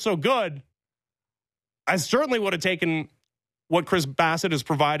 so far, so good. I certainly would have taken what Chris Bassett has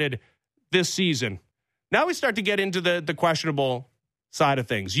provided this season. Now we start to get into the questionable side of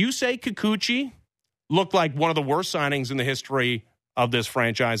things. Yusei Kikuchi looked like one of the worst signings in the history of this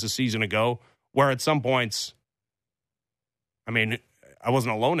franchise a season ago, where at some points, I mean, I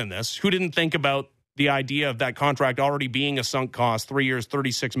wasn't alone in this. Who didn't think about the idea of that contract already being a sunk cost, 3 years,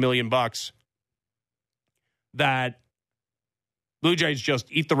 $36 million, that Blue Jays just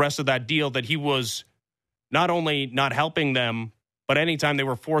eat the rest of that deal, that he was not only not helping them, but anytime they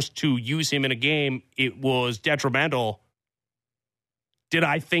were forced to use him in a game, it was detrimental. Did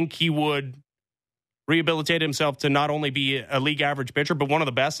I think he would rehabilitate himself to not only be a league average pitcher, but one of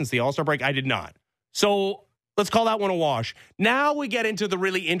the best since the All-Star break? I did not. So let's call that one a wash. Now we get into the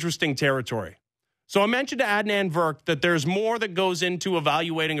really interesting territory. So I mentioned to Adnan Virk that there's more that goes into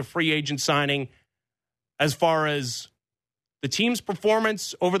evaluating a free agent signing as far as the team's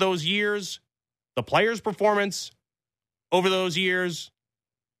performance over those years, the player's performance over those years,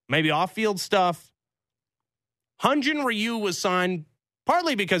 maybe off-field stuff. Hyun-Jin Ryu was signed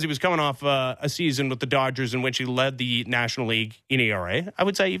partly because he was coming off a season with the Dodgers in which he led the National League in ERA, I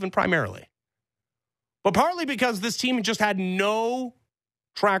would say even primarily. But partly because this team just had no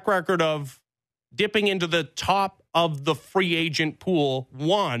track record of dipping into the top of the free agent pool,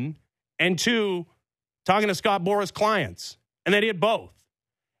 one, and two, talking to Scott Boras clients. And they did both.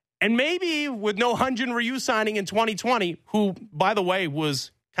 And maybe with no Hyun-Jin Ryu signing in 2020, who, by the way,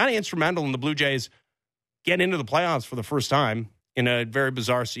 was kind of instrumental in the Blue Jays getting into the playoffs for the first time in a very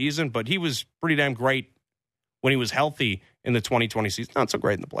bizarre season, but he was pretty damn great when he was healthy in the 2020 season. Not so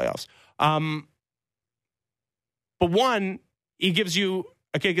great in the playoffs. But one, he gives you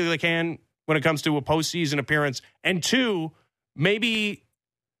a kick of the can when it comes to a postseason appearance. And two, maybe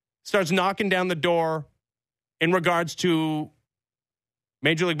starts knocking down the door in regards to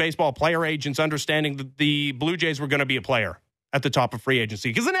Major League Baseball player agents understanding that the Blue Jays were going to be a player at the top of free agency.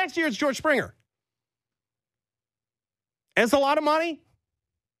 Because the next year it's George Springer. And it's a lot of money.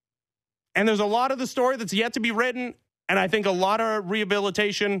 And there's a lot of the story that's yet to be written. And I think a lot of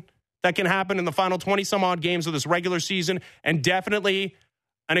rehabilitation that can happen in the final 20-some-odd games of this regular season. And definitely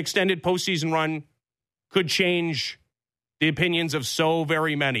an extended postseason run could change the opinions of so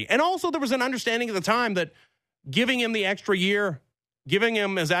very many. And also there was an understanding at the time that giving him the extra year, giving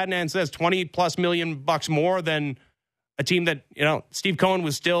him, as Adnan says, $20+ million more than a team that, Steve Cohen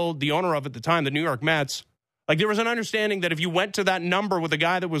was still the owner of at the time, the New York Mets. Like, there was an understanding that if you went to that number with a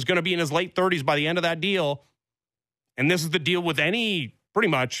guy that was going to be in his late 30s by the end of that deal, and this is the deal with any pretty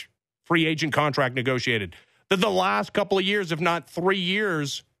much free agent contract negotiated, that the last couple of years, if not 3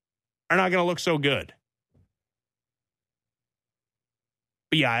 years, are not going to look so good.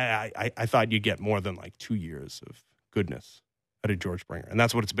 But yeah, I thought you'd get more than like 2 years of goodness out of George Springer. And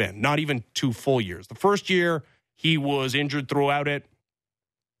that's what it's been. Not even 2 full years. The first year, he was injured throughout it.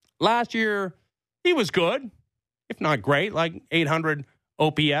 Last year, he was good, if not great, like 800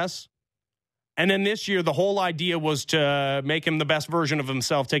 OPS. And then this year, the whole idea was to make him the best version of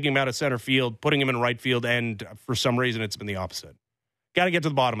himself, taking him out of center field, putting him in right field, and for some reason, it's been the opposite. Got to get to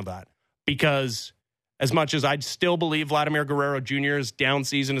the bottom of that. Because as much as I still believe Vladimir Guerrero Jr.'s down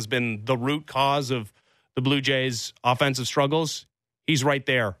season has been the root cause of the Blue Jays' offensive struggles, he's right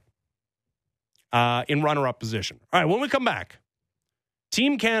there in runner-up position. All right, when we come back,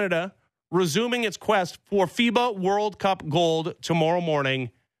 Team Canada resuming its quest for FIBA World Cup gold tomorrow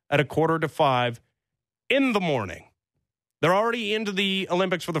morning at 4:45 in the morning. They're already into the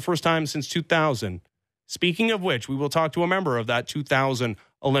Olympics for the first time since 2000. Speaking of which, we will talk to a member of that 2000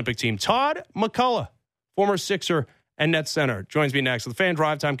 Olympic team. Todd McCullough, former Sixer and Nets center, joins me next. The Fan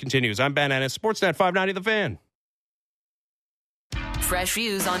Drive Time continues. I'm Ben Ennis, Sportsnet 590 The Fan. Fresh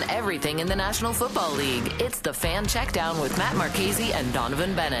views on everything in the National Football League. It's the Fan Checkdown with Matt Marchese and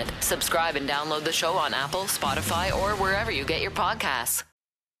Donovan Bennett. Subscribe and download the show on Apple, Spotify, or wherever you get your podcasts.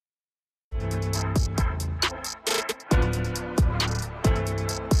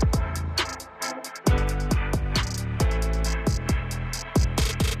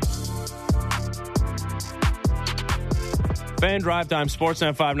 Fan Drive Time,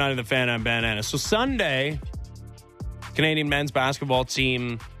 Sportsnet 590 The Fan. I'm Ben Ennis. So Sunday, Canadian men's basketball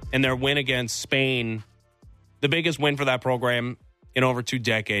team and their win against Spain, the biggest win for that program in over 2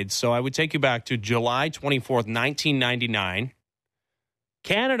 decades. So I would take you back to July 24th, 1999.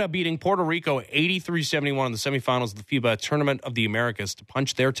 Canada beating Puerto Rico 83-71 in the semifinals of the FIBA Tournament of the Americas to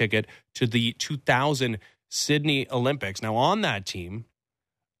punch their ticket to the 2000 Sydney Olympics. Now on that team,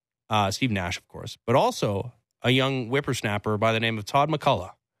 Steve Nash, of course, but also a young whippersnapper by the name of Todd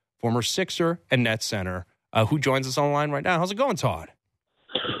McCullough, former Sixer and Nets center, who joins us online right now. How's it going, Todd?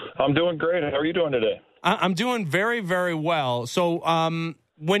 I'm doing great. How are you doing today? I'm doing very, very well. So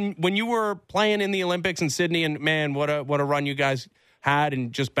when you were playing in the Olympics in Sydney, and man, what a run you guys had,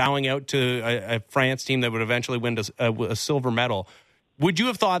 and just bowing out to a France team that would eventually win a silver medal, would you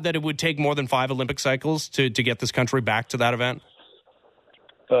have thought that it would take more than 5 Olympic cycles to get this country back to that event?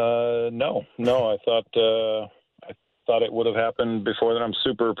 No. I thought it would have happened before that. I'm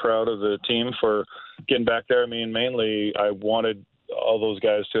super proud of the team for getting back there. I mean, mainly I wanted all those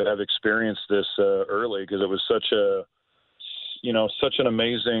guys to have experienced this early, because it was such an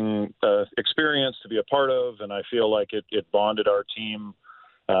amazing experience to be a part of, and I feel like it bonded our team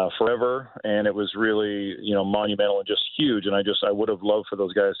forever, and it was really monumental and just huge. And I would have loved for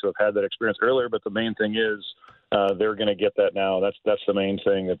those guys to have had that experience earlier. But the main thing is they're going to get that now. That's the main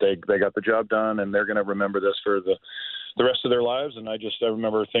thing, that they got the job done, and they're going to remember this for the rest of their lives. And I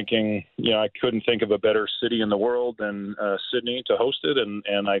remember thinking, I couldn't think of a better city in the world than Sydney to host it,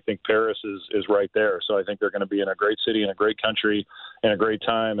 and I think Paris is right there. So I think they're going to be in a great city, in a great country, and a great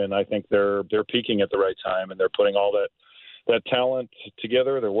time. And I think they're peaking at the right time, and they're putting all that talent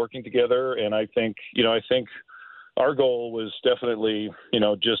together. They're working together, and I think our goal was definitely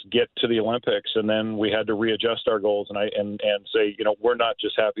just get to the Olympics, and then we had to readjust our goals and say we're not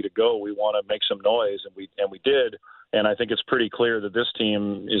just happy to go. We want to make some noise, and we did. And I think it's pretty clear that this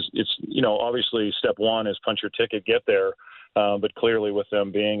team it's obviously step one is punch your ticket, get there, but clearly with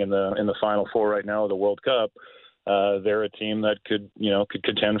them being in the Final Four right now of the World Cup, they're a team that could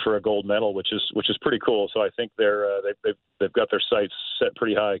contend for a gold medal, which is pretty cool. So I think they've got their sights set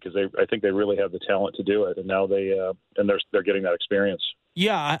pretty high, because I think they really have the talent to do it, and now they're getting that experience.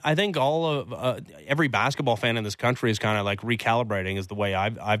 Yeah, I think all of every basketball fan in this country is kind of like recalibrating, is the way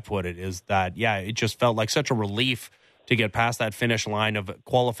I've put it. Is that it just felt like such a relief to get past that finish line of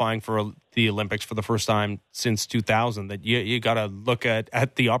qualifying for the Olympics for the first time since 2000, that you got to look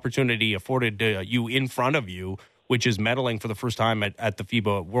at the opportunity afforded to you in front of you which is medaling for the first time at the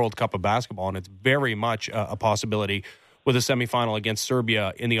FIBA World Cup of Basketball, and it's very much a possibility with a semifinal against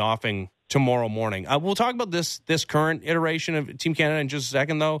Serbia in the offing tomorrow morning. We'll talk about this current iteration of Team Canada in just a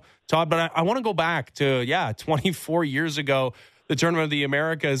second, though, Todd, but I want to go back to, 24 years ago, the Tournament of the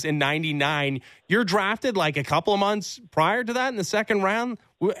Americas in 99. You're drafted like a couple of months prior to that in the second round.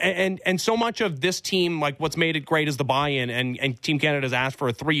 And so much of this team, like what's made it great is the buy-in, and Team Canada's asked for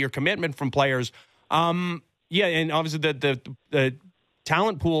a 3-year commitment from players. And obviously the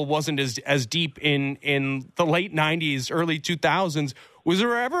talent pool wasn't as deep in the late 90s, early 2000s. Was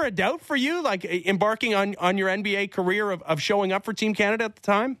there ever a doubt for you, like embarking on your NBA career of showing up for Team Canada at the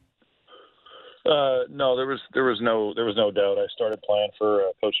time? No, there was no doubt. I started playing for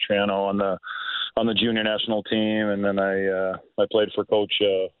Coach Triano on the junior national team, and then I played for Coach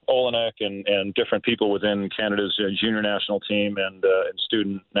Olenek and different people within Canada's junior national team and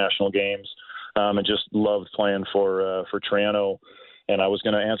student national games, and just loved playing for Triano. And I was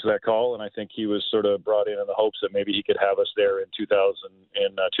going to answer that call, and I think he was sort of brought in the hopes that maybe he could have us there in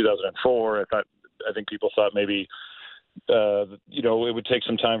 2004. I think people thought maybe it would take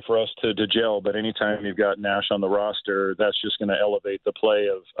some time for us to gel, but anytime you've got Nash on the roster, that's just going to elevate the play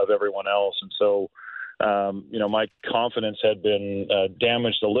of everyone else. And so, my confidence had been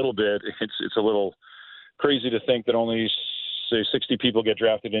damaged a little bit. It's a little crazy to think that only, say, 60 people get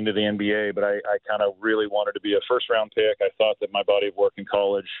drafted into the NBA, but I kind of really wanted to be a first-round pick. I thought that my body of work in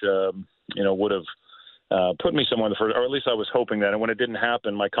college, would have put me somewhere in the first, or at least I was hoping that. And when it didn't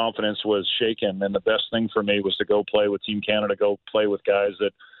happen, my confidence was shaken. And the best thing for me was to go play with Team Canada, go play with guys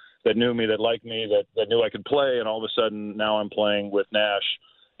that knew me, that liked me, that knew I could play. And all of a sudden now I'm playing with Nash,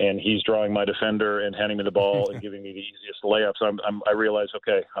 and he's drawing my defender and handing me the ball and giving me the easiest layups. I realized,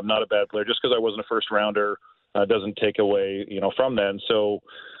 okay, I'm not a bad player. Just because I wasn't a first rounder doesn't take away, from that. And so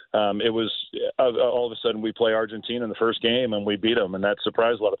it was all of a sudden we play Argentina in the first game and we beat them, and that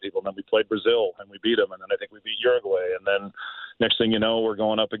surprised a lot of people. And then we played Brazil and we beat them, and then I think we beat Uruguay, and then next thing you know, we're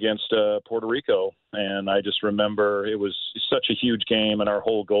going up against Puerto Rico. And I just remember it was such a huge game, and our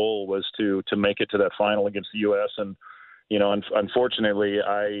whole goal was to make it to that final against the U.S. And unfortunately,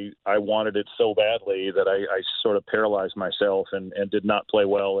 I wanted it so badly that I sort of paralyzed myself and did not play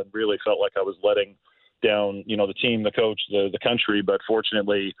well, and really felt like I was letting down, the team, the coach, the country. But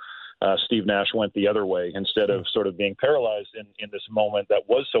fortunately, Steve Nash went the other way. Instead of sort of being paralyzed in this moment that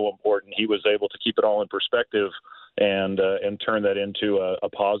was so important, he was able to keep it all in perspective and turn that into a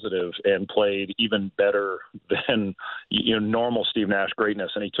positive, and played even better than normal Steve Nash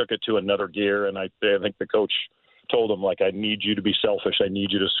greatness. And he took it to another gear. And I think the coach told him, I need you to be selfish. I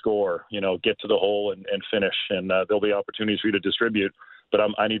need you to score, get to the hole and finish. And there'll be opportunities for you to distribute, but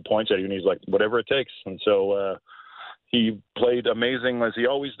I need points at you. And he's like, whatever it takes. And so he played amazing, as he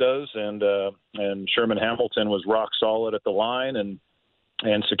always does. And Sherman Hamilton was rock solid at the line and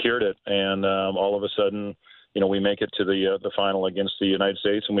secured it. And all of a sudden, we make it to the final against the United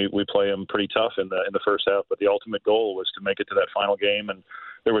States, and we play them pretty tough in the first half. But the ultimate goal was to make it to that final game. And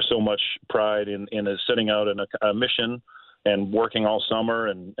there was so much pride in setting out a mission and working all summer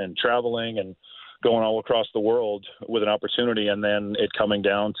and traveling and going all across the world with an opportunity, and then it coming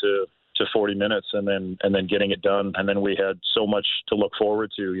down to 40 minutes and then getting it done. And then we had so much to look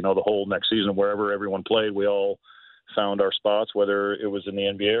forward to, the whole next season. Wherever everyone played, we all found our spots, whether it was in the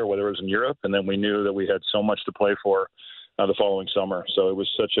NBA or whether it was in Europe. And then we knew that we had so much to play for the following summer. So it was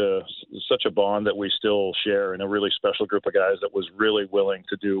such a bond that we still share, and a really special group of guys that was really willing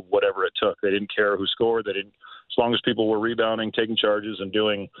to do whatever it took. They didn't care who scored. As long as people were rebounding, taking charges, and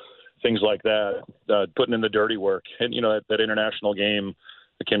doing things like that, putting in the dirty work. And, that international game,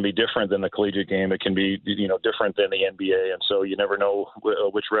 it can be different than the collegiate game. It can be, different than the NBA. And so you never know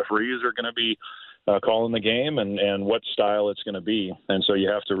which referees are going to be calling the game and what style it's going to be. And so you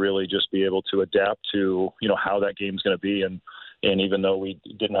have to really just be able to adapt to, how that game's going to be. And even though we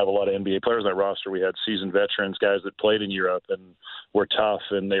didn't have a lot of NBA players on that roster, we had seasoned veterans, guys that played in Europe and were tough,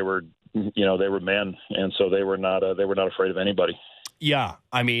 and they were men. And so they were not afraid of anybody. Yeah.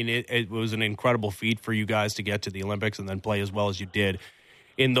 I mean, it was an incredible feat for you guys to get to the Olympics and then play as well as you did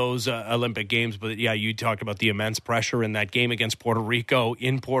in those Olympic Games. But yeah, you talked about the immense pressure in that game against Puerto Rico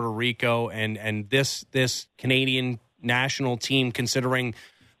in Puerto Rico, and this Canadian national team, considering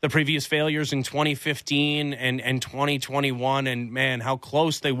the previous failures in 2015 and 2021, and man, how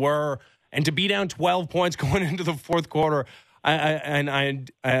close they were, and to be down 12 points going into the fourth quarter.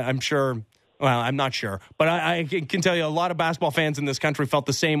 I'm sure. Well, I'm not sure, but I can tell you a lot of basketball fans in this country felt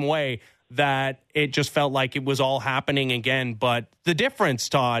the same way, that it just felt like it was all happening again. But the difference,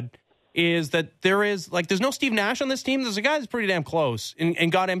 Todd, is that there's no Steve Nash on this team. There's a guy that's pretty damn close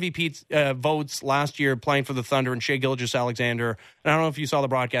and got MVP votes last year playing for the Thunder, and Shai Gilgeous-Alexander. And I don't know if you saw the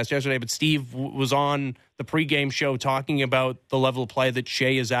broadcast yesterday, but Steve was on the pregame show talking about the level of play that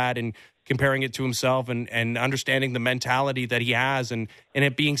Shai is at and comparing it to himself and understanding the mentality that he has and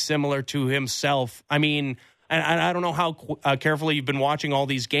it being similar to himself. I mean, and I don't know how carefully you've been watching all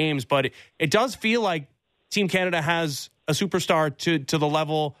these games, but it does feel like Team Canada has a superstar to the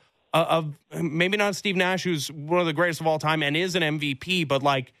level of maybe not Steve Nash, who's one of the greatest of all time and is an MVP, but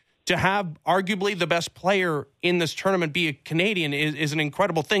like to have arguably the best player in this tournament be a Canadian is an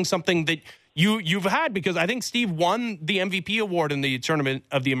incredible thing, something that you've had, because I think Steve won the MVP award in the Tournament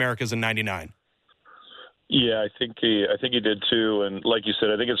of the Americas in '99. Yeah, I think he did too. And like you said,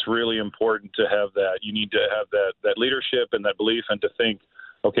 I think it's really important to have that. You need to have that leadership and that belief, and to think,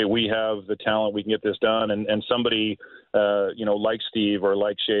 okay, we have the talent, we can get this done. And somebody, like Steve or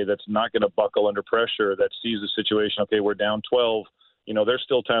like Shai, that's not going to buckle under pressure, that sees the situation, okay, we're down 12, there's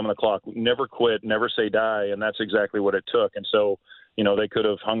still time on the clock. Never quit, never say die, and that's exactly what it took. And so, they could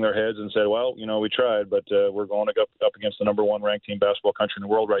have hung their heads and said, well, we tried, but we're going up against the number one ranked team basketball country in the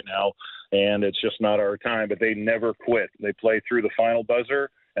world right now, and it's just not our time. But they never quit. They play through the final buzzer,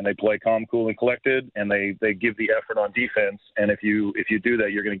 and they play calm, cool, and collected, and they give the effort on defense. And if you do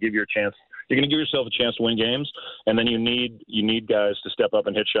that, you're going to give yourself a chance to win games. And then you need guys to step up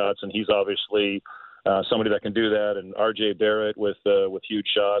and hit shots, and he's obviously somebody that can do that. And RJ Barrett with huge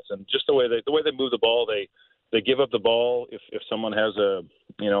shots, and just the way they move the ball, they give up the ball if someone has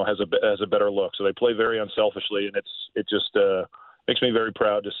a better look. So they play very unselfishly, and it just makes me very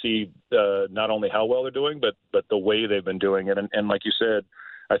proud to see not only how well they're doing, but the way they've been doing it. And like you said,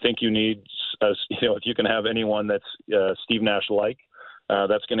 I think you need, if you can have anyone that's Steve Nash-like,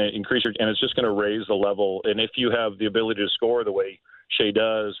 that's going to increase and it's just going to raise the level. And if you have the ability to score the way Shai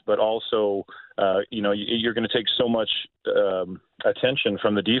does, but also, you're going to take so much attention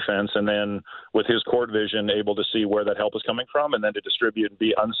from the defense, and then with his court vision, able to see where that help is coming from, and then to distribute and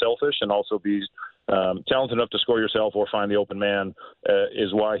be unselfish, and also be talented enough to score yourself or find the open man,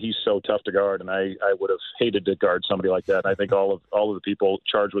 is why he's so tough to guard. And I would have hated to guard somebody like that. And I think all of the people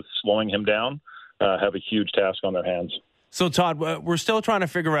charged with slowing him down have a huge task on their hands. So, Todd, we're still trying to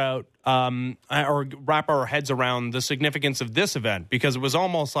figure out or wrap our heads around the significance of this event, because it was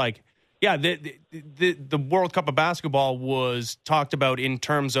almost like, the World Cup of Basketball was talked about in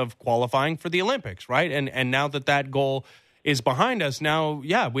terms of qualifying for the Olympics, right? And now that goal is behind us, now,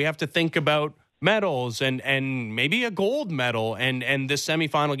 we have to think about medals and maybe a gold medal and this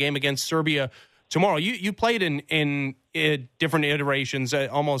semifinal game against Serbia tomorrow. You played in different iterations,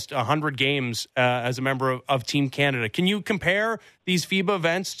 almost 100 games as a member of Team Canada. Can you compare these FIBA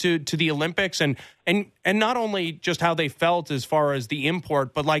events to the Olympics and not only just how they felt as far as the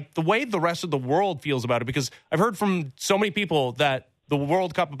import, but like the way the rest of the world feels about it? Because I've heard from so many people that the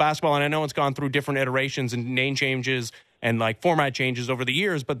World Cup of Basketball, and I know it's gone through different iterations and name changes and like format changes over the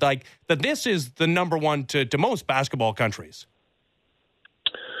years, but like that this is the number one to most basketball countries.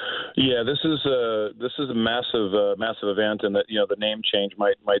 Yeah, this is a massive event, and that the name change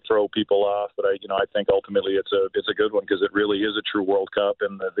might throw people off, but I think ultimately it's a good one, because it really is a true World Cup,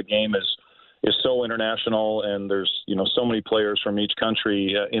 and the game is so international, and there's so many players from each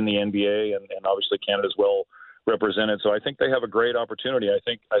country in the NBA, and obviously Canada is well represented. So I think they have a great opportunity. I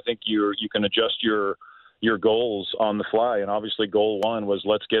think you can adjust your goals on the fly, and obviously goal one was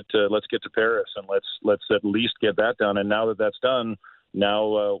let's get to Paris, and let's at least get that done. And now that that's done,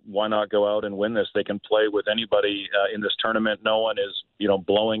 now why not go out and win this? They can play with anybody in this tournament. No one is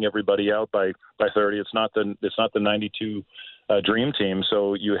blowing everybody out by 30. It's not the 92 dream team.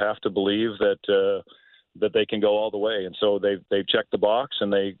 So you have to believe that they can go all the way. And so they've checked the box,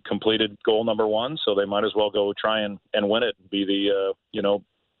 and they completed goal number one. So they might as well go try and win it. Be the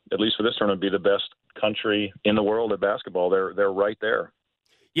at least for this tournament, be the best country in the world at basketball. They're right there.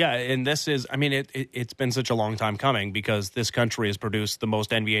 Yeah, and this is, it's been such a long time coming, because this country has produced the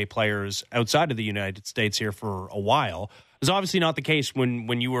most NBA players outside of the United States here for a while. It was obviously not the case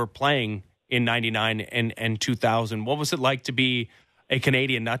when you were playing in 99 and 2000. What was it like to be a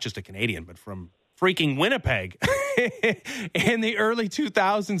Canadian, not just a Canadian, but from freaking Winnipeg in the early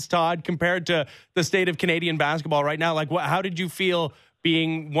 2000s, Todd, compared to the state of Canadian basketball right now? Like, how did you feel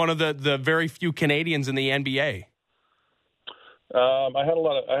being one of the very few Canadians in the NBA? I had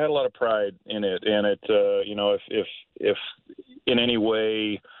a lot of pride in it, and it if in any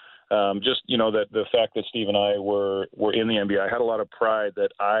way, just that the fact that Steve and I were in the NBA, I had a lot of pride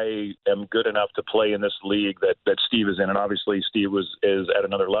that I am good enough to play in this league that Steve is in, and obviously Steve is at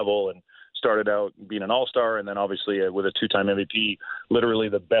another level, and started out being an all-star, and then obviously with a 2-time MVP, literally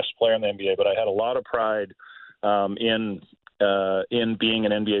the best player in the NBA. But I had a lot of pride in being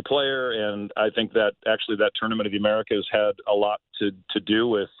an NBA player, and I think that actually that Tournament of the Americas had a lot to do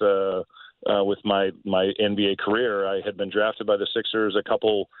with my NBA career. I had been drafted by the Sixers a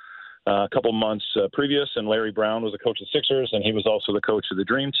couple months previous, and Larry Brown was the coach of the Sixers, and he was also the coach of the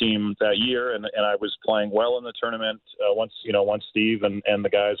Dream Team that year. And I was playing well in the tournament once Steve and the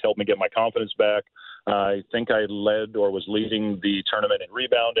guys helped me get my confidence back. I think I led or was leading the tournament in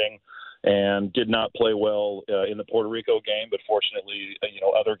rebounding, and did not play well in the Puerto Rico game, but fortunately,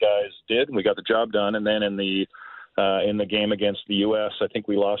 other guys did, and we got the job done. And then in the game against the U.S., I think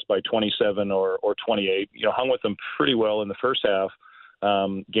we lost by 27 or 28. Hung with them pretty well in the first half.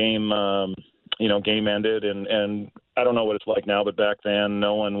 Game ended, and I don't know what it's like now, but back then,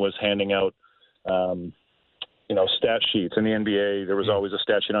 no one was handing out, stat sheets. In the NBA, there was always a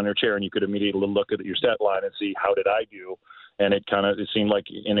stat sheet on your chair, and you could immediately look at your stat line and see how did I do. And it seemed like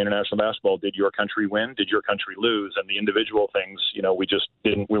in international basketball, did your country win? Did your country lose? And the individual things,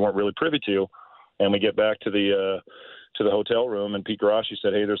 we weren't really privy to. And we get back to the hotel room, and Pete Garashi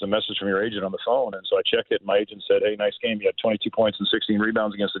said, "Hey, there's a message from your agent on the phone." And so I check it, and my agent said, "Hey, nice game. You had 22 points and 16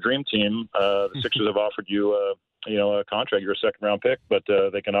 rebounds against the Dream Team. The Sixers have offered you a contract. You're a second-round pick, but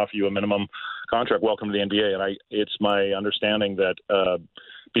they can offer you a minimum contract. Welcome to the NBA." And it's my understanding that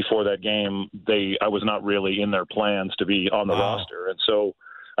before that game, I was not really in their plans to be on the roster. And so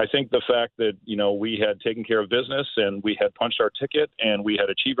I think the fact that, we had taken care of business and we had punched our ticket and we had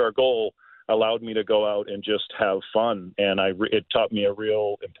achieved our goal allowed me to go out and just have fun. And it taught me a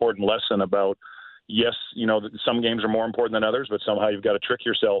real important lesson about, yes, some games are more important than others, but somehow you've got to trick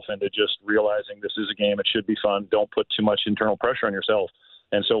yourself into just realizing this is a game. It should be fun. Don't put too much internal pressure on yourself.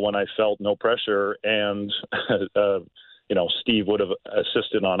 And so when I felt no pressure and, Steve would have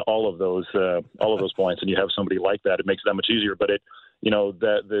assisted on all of those points, and you have somebody like that, it makes it that much easier. But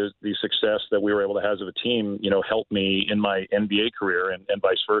the success that we were able to have as a team, helped me in my NBA career, and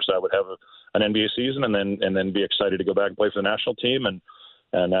vice versa. I would have an NBA season and then be excited to go back and play for the national team. And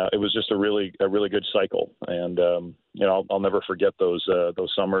it was just a really good cycle. And, I'll never forget those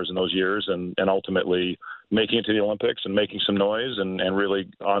summers and those years, and ultimately making it to the Olympics and making some noise and really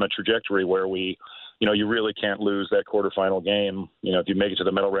on a trajectory where we, you really can't lose that quarterfinal game. If you make it to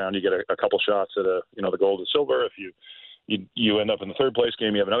the medal round, you get a couple shots at the gold and silver. If you end up in the third place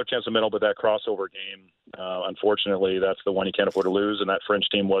game, you have another chance of medal, but that crossover game, unfortunately, that's the one you can't afford to lose. And that French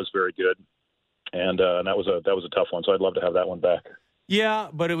team was very good. And that was a tough one. So I'd love to have that one back. Yeah,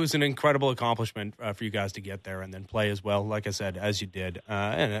 but it was an incredible accomplishment for you guys to get there and then play as well, like I said, as you did,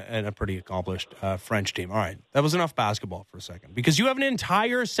 and a pretty accomplished French team. All right, that was enough basketball for a second, because you have an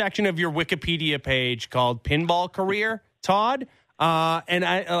entire section of your Wikipedia page called Pinball Career, Todd. And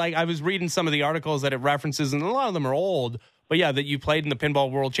I was reading some of the articles that it references, and a lot of them are old, but yeah, that you played in the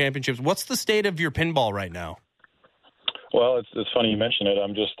Pinball World Championships. What's the state of your pinball right now? Well, it's funny you mention it.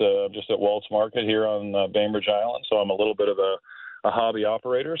 I'm just at Waltz Market here on Bainbridge Island, so I'm a little bit of a hobby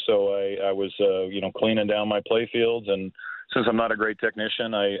operator. So I was cleaning down my play fields, and since I'm not a great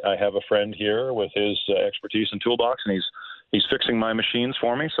technician, I have a friend here with his expertise in toolbox, and he's fixing my machines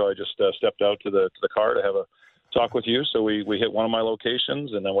for me. So I just stepped out to the car to have a talk with you. So we hit one of my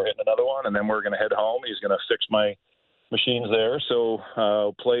locations, and then we're hitting another one, and then we're going to head home. He's going to fix my machines there.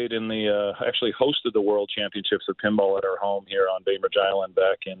 So played in actually hosted the World Championships of Pinball at our home here on Bainbridge Island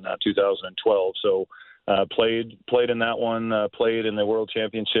back in 2012. So played in that one, played in the World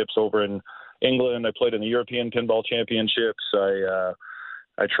Championships over in England. I played in the European Pinball Championships.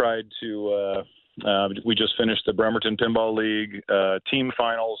 I tried to we just finished the Bremerton Pinball League team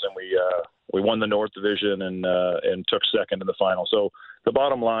finals, and we won the North Division and took second in the final. So the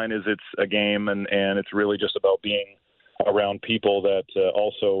bottom line is it's a game, and it's really just about being around people that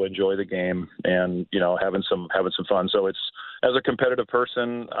also enjoy the game and having some fun. So it's, as a competitive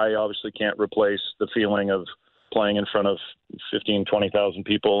person, I obviously can't replace the feeling of playing in front of 15,000, 20,000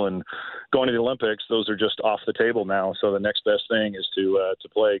 people and going to the Olympics. Those are just off the table now. So the next best thing is to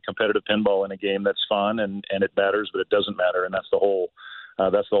play competitive pinball in a game that's fun and it matters, but it doesn't matter. And that's the whole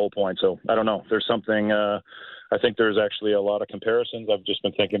point. So I don't know. There's something, I think there's actually a lot of comparisons. I've just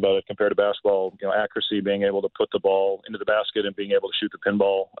been thinking about it compared to basketball, accuracy, being able to put the ball into the basket and being able to shoot the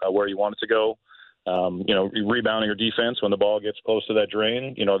pinball where you want it to go. Rebounding or defense when the ball gets close to that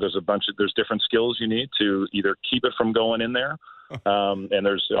drain, there's different skills you need to either keep it from going in there. And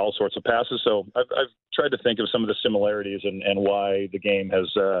there's all sorts of passes. So I've tried to think of some of the similarities and why the game has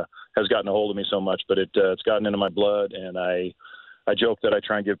gotten a hold of me so much, but it's gotten into my blood, and I I joke that I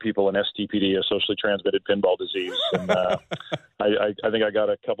try and give people an STPD, a socially transmitted pinball disease. And I think I got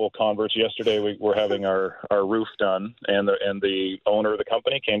a couple of converts yesterday. We were having our roof done, and the owner of the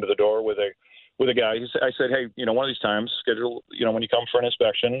company came to the door with a guy. I said, hey, one of these times, schedule, when you come for an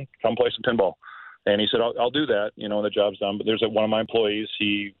inspection, come play some pinball. And he said, I'll do that, when the job's done. But there's one of my employees,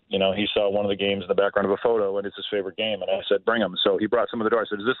 he saw one of the games in the background of a photo, and it's his favorite game. And I said, bring him. So he brought some of the door. I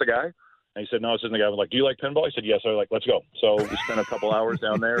said, is this the guy? And he said, no, this isn't the guy. I was like, do you like pinball? He said, yes. I was like, let's go. So we spent a couple hours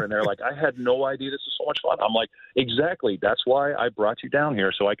down there, and they're like, I had no idea this was so much fun. I'm like, exactly. That's why I brought you down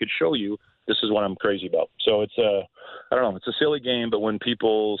here, so I could show you this is what I'm crazy about. So it's I don't know, it's a silly game, but when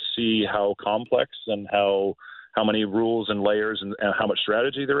people see how complex and how many rules and layers and how much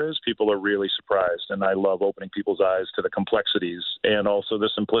strategy there is, people are really surprised. And I love opening people's eyes to the complexities and also the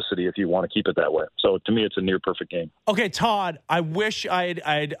simplicity if you want to keep it that way. So to me, it's a near perfect game. Okay, Todd, I wish I'd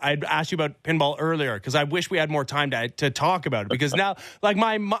asked you about pinball earlier because I wish we had more time to talk about it. Because now, like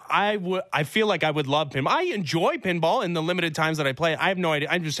I feel like I would love pinball. I enjoy pinball in the limited times that I play. I have no idea.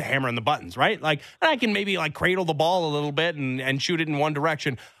 I'm just hammering the buttons, right? Like, and I can maybe like cradle the ball a little bit and shoot it in one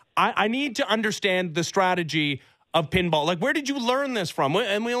direction. I need to understand the strategy of pinball. Like, where did you learn this from?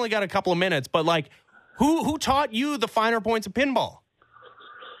 And we only got a couple of minutes, but like, who taught you the finer points of pinball?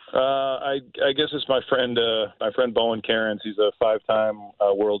 I guess it's my friend Bowen Cairns. He's a 5-time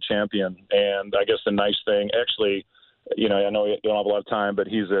world champion, and I guess the nice thing, actually, I know you don't have a lot of time, but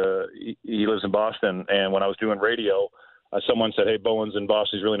he lives in Boston, and when I was doing radio, someone said, hey, Bowen's in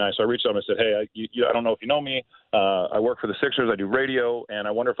Boston. He's really nice. So I reached out and I said, hey, I don't know if you know me. I work for the Sixers. I do radio, and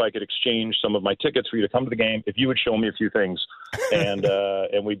I wonder if I could exchange some of my tickets for you to come to the game if you would show me a few things. And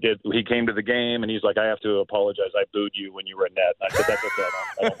we did. He came to the game, and he's like, I have to apologize. I booed you when you were in net. I said, that's okay.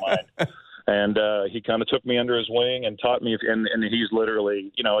 I don't mind. And he kind of took me under his wing and taught me. And he's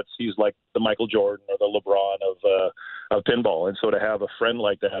literally, he's like the Michael Jordan or the LeBron of pinball. And so to have a friend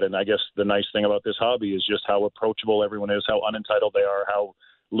like that, and I guess the nice thing about this hobby is just how approachable everyone is, how unentitled they are, how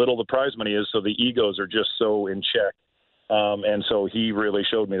little the prize money is. So the egos are just so in check. And so he really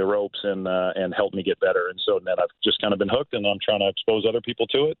showed me the ropes and helped me get better. And so then I've just kind of been hooked, and I'm trying to expose other people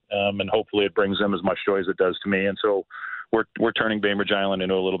to it. And hopefully it brings them as much joy as it does to me. And so we're turning Bainbridge Island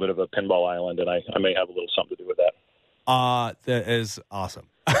into a little bit of a pinball island, and I may have a little something to do with that. That is awesome.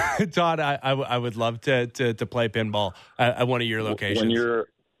 Todd, I would love to play pinball at one of your locations.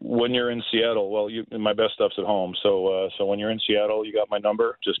 When you're in Seattle, well, my best stuff's at home. So when you're in Seattle, you got my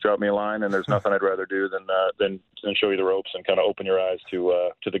number. Just drop me a line, and there's nothing I'd rather do than show you the ropes and kind of open your eyes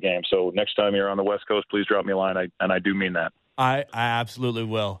to the game. So next time you're on the West Coast, please drop me a line, and I do mean that. I absolutely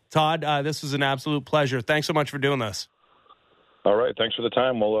will. Todd, this was an absolute pleasure. Thanks so much for doing this. All right. Thanks for the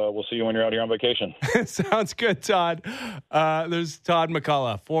time. We'll see you when you're out here on vacation. Sounds good, Todd. There's Todd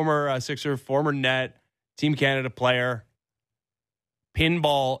McCullough, former Sixer, former net, Team Canada player,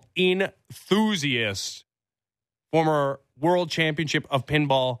 pinball enthusiast, former World Championship of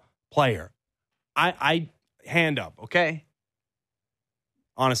Pinball player. I hand up, okay?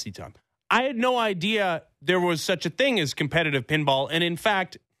 Honesty time. I had no idea there was such a thing as competitive pinball. And in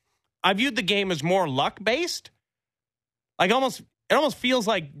fact, I viewed the game as more luck-based. Like it almost feels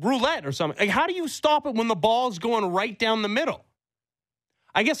like roulette or something. Like, how do you stop it when the ball's going right down the middle?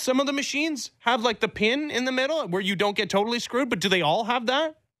 I guess some of the machines have like the pin in the middle where you don't get totally screwed, but do they all have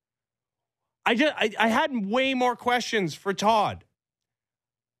that? I had way more questions for Todd.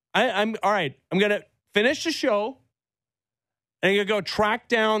 I'm all right. I'm gonna finish the show, and I'm gonna go track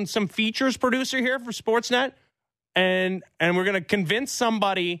down some features producer here for Sportsnet, and we're gonna convince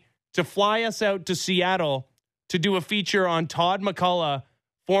somebody to fly us out to Seattle to do a feature on Todd McCullough,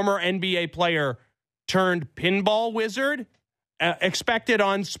 former NBA player turned pinball wizard, expected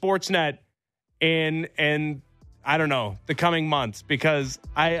on Sportsnet in I don't know, the coming months, because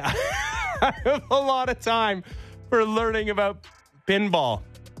I have a lot of time for learning about pinball.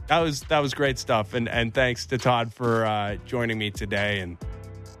 That was great stuff, and thanks to Todd for joining me today. And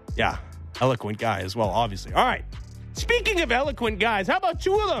yeah, eloquent guy as well, obviously. All right, speaking of eloquent guys, how about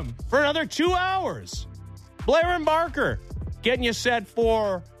two of them for another 2 hours? Blair and Barker getting you set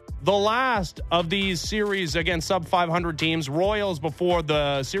for the last of these series against sub-500 teams. Royals before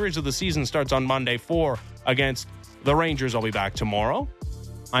the series of the season starts on Monday, 4 against the Rangers. I'll be back tomorrow.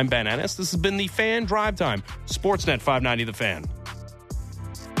 I'm Ben Ennis. This has been the Fan Drive Time. Sportsnet 590 The Fan.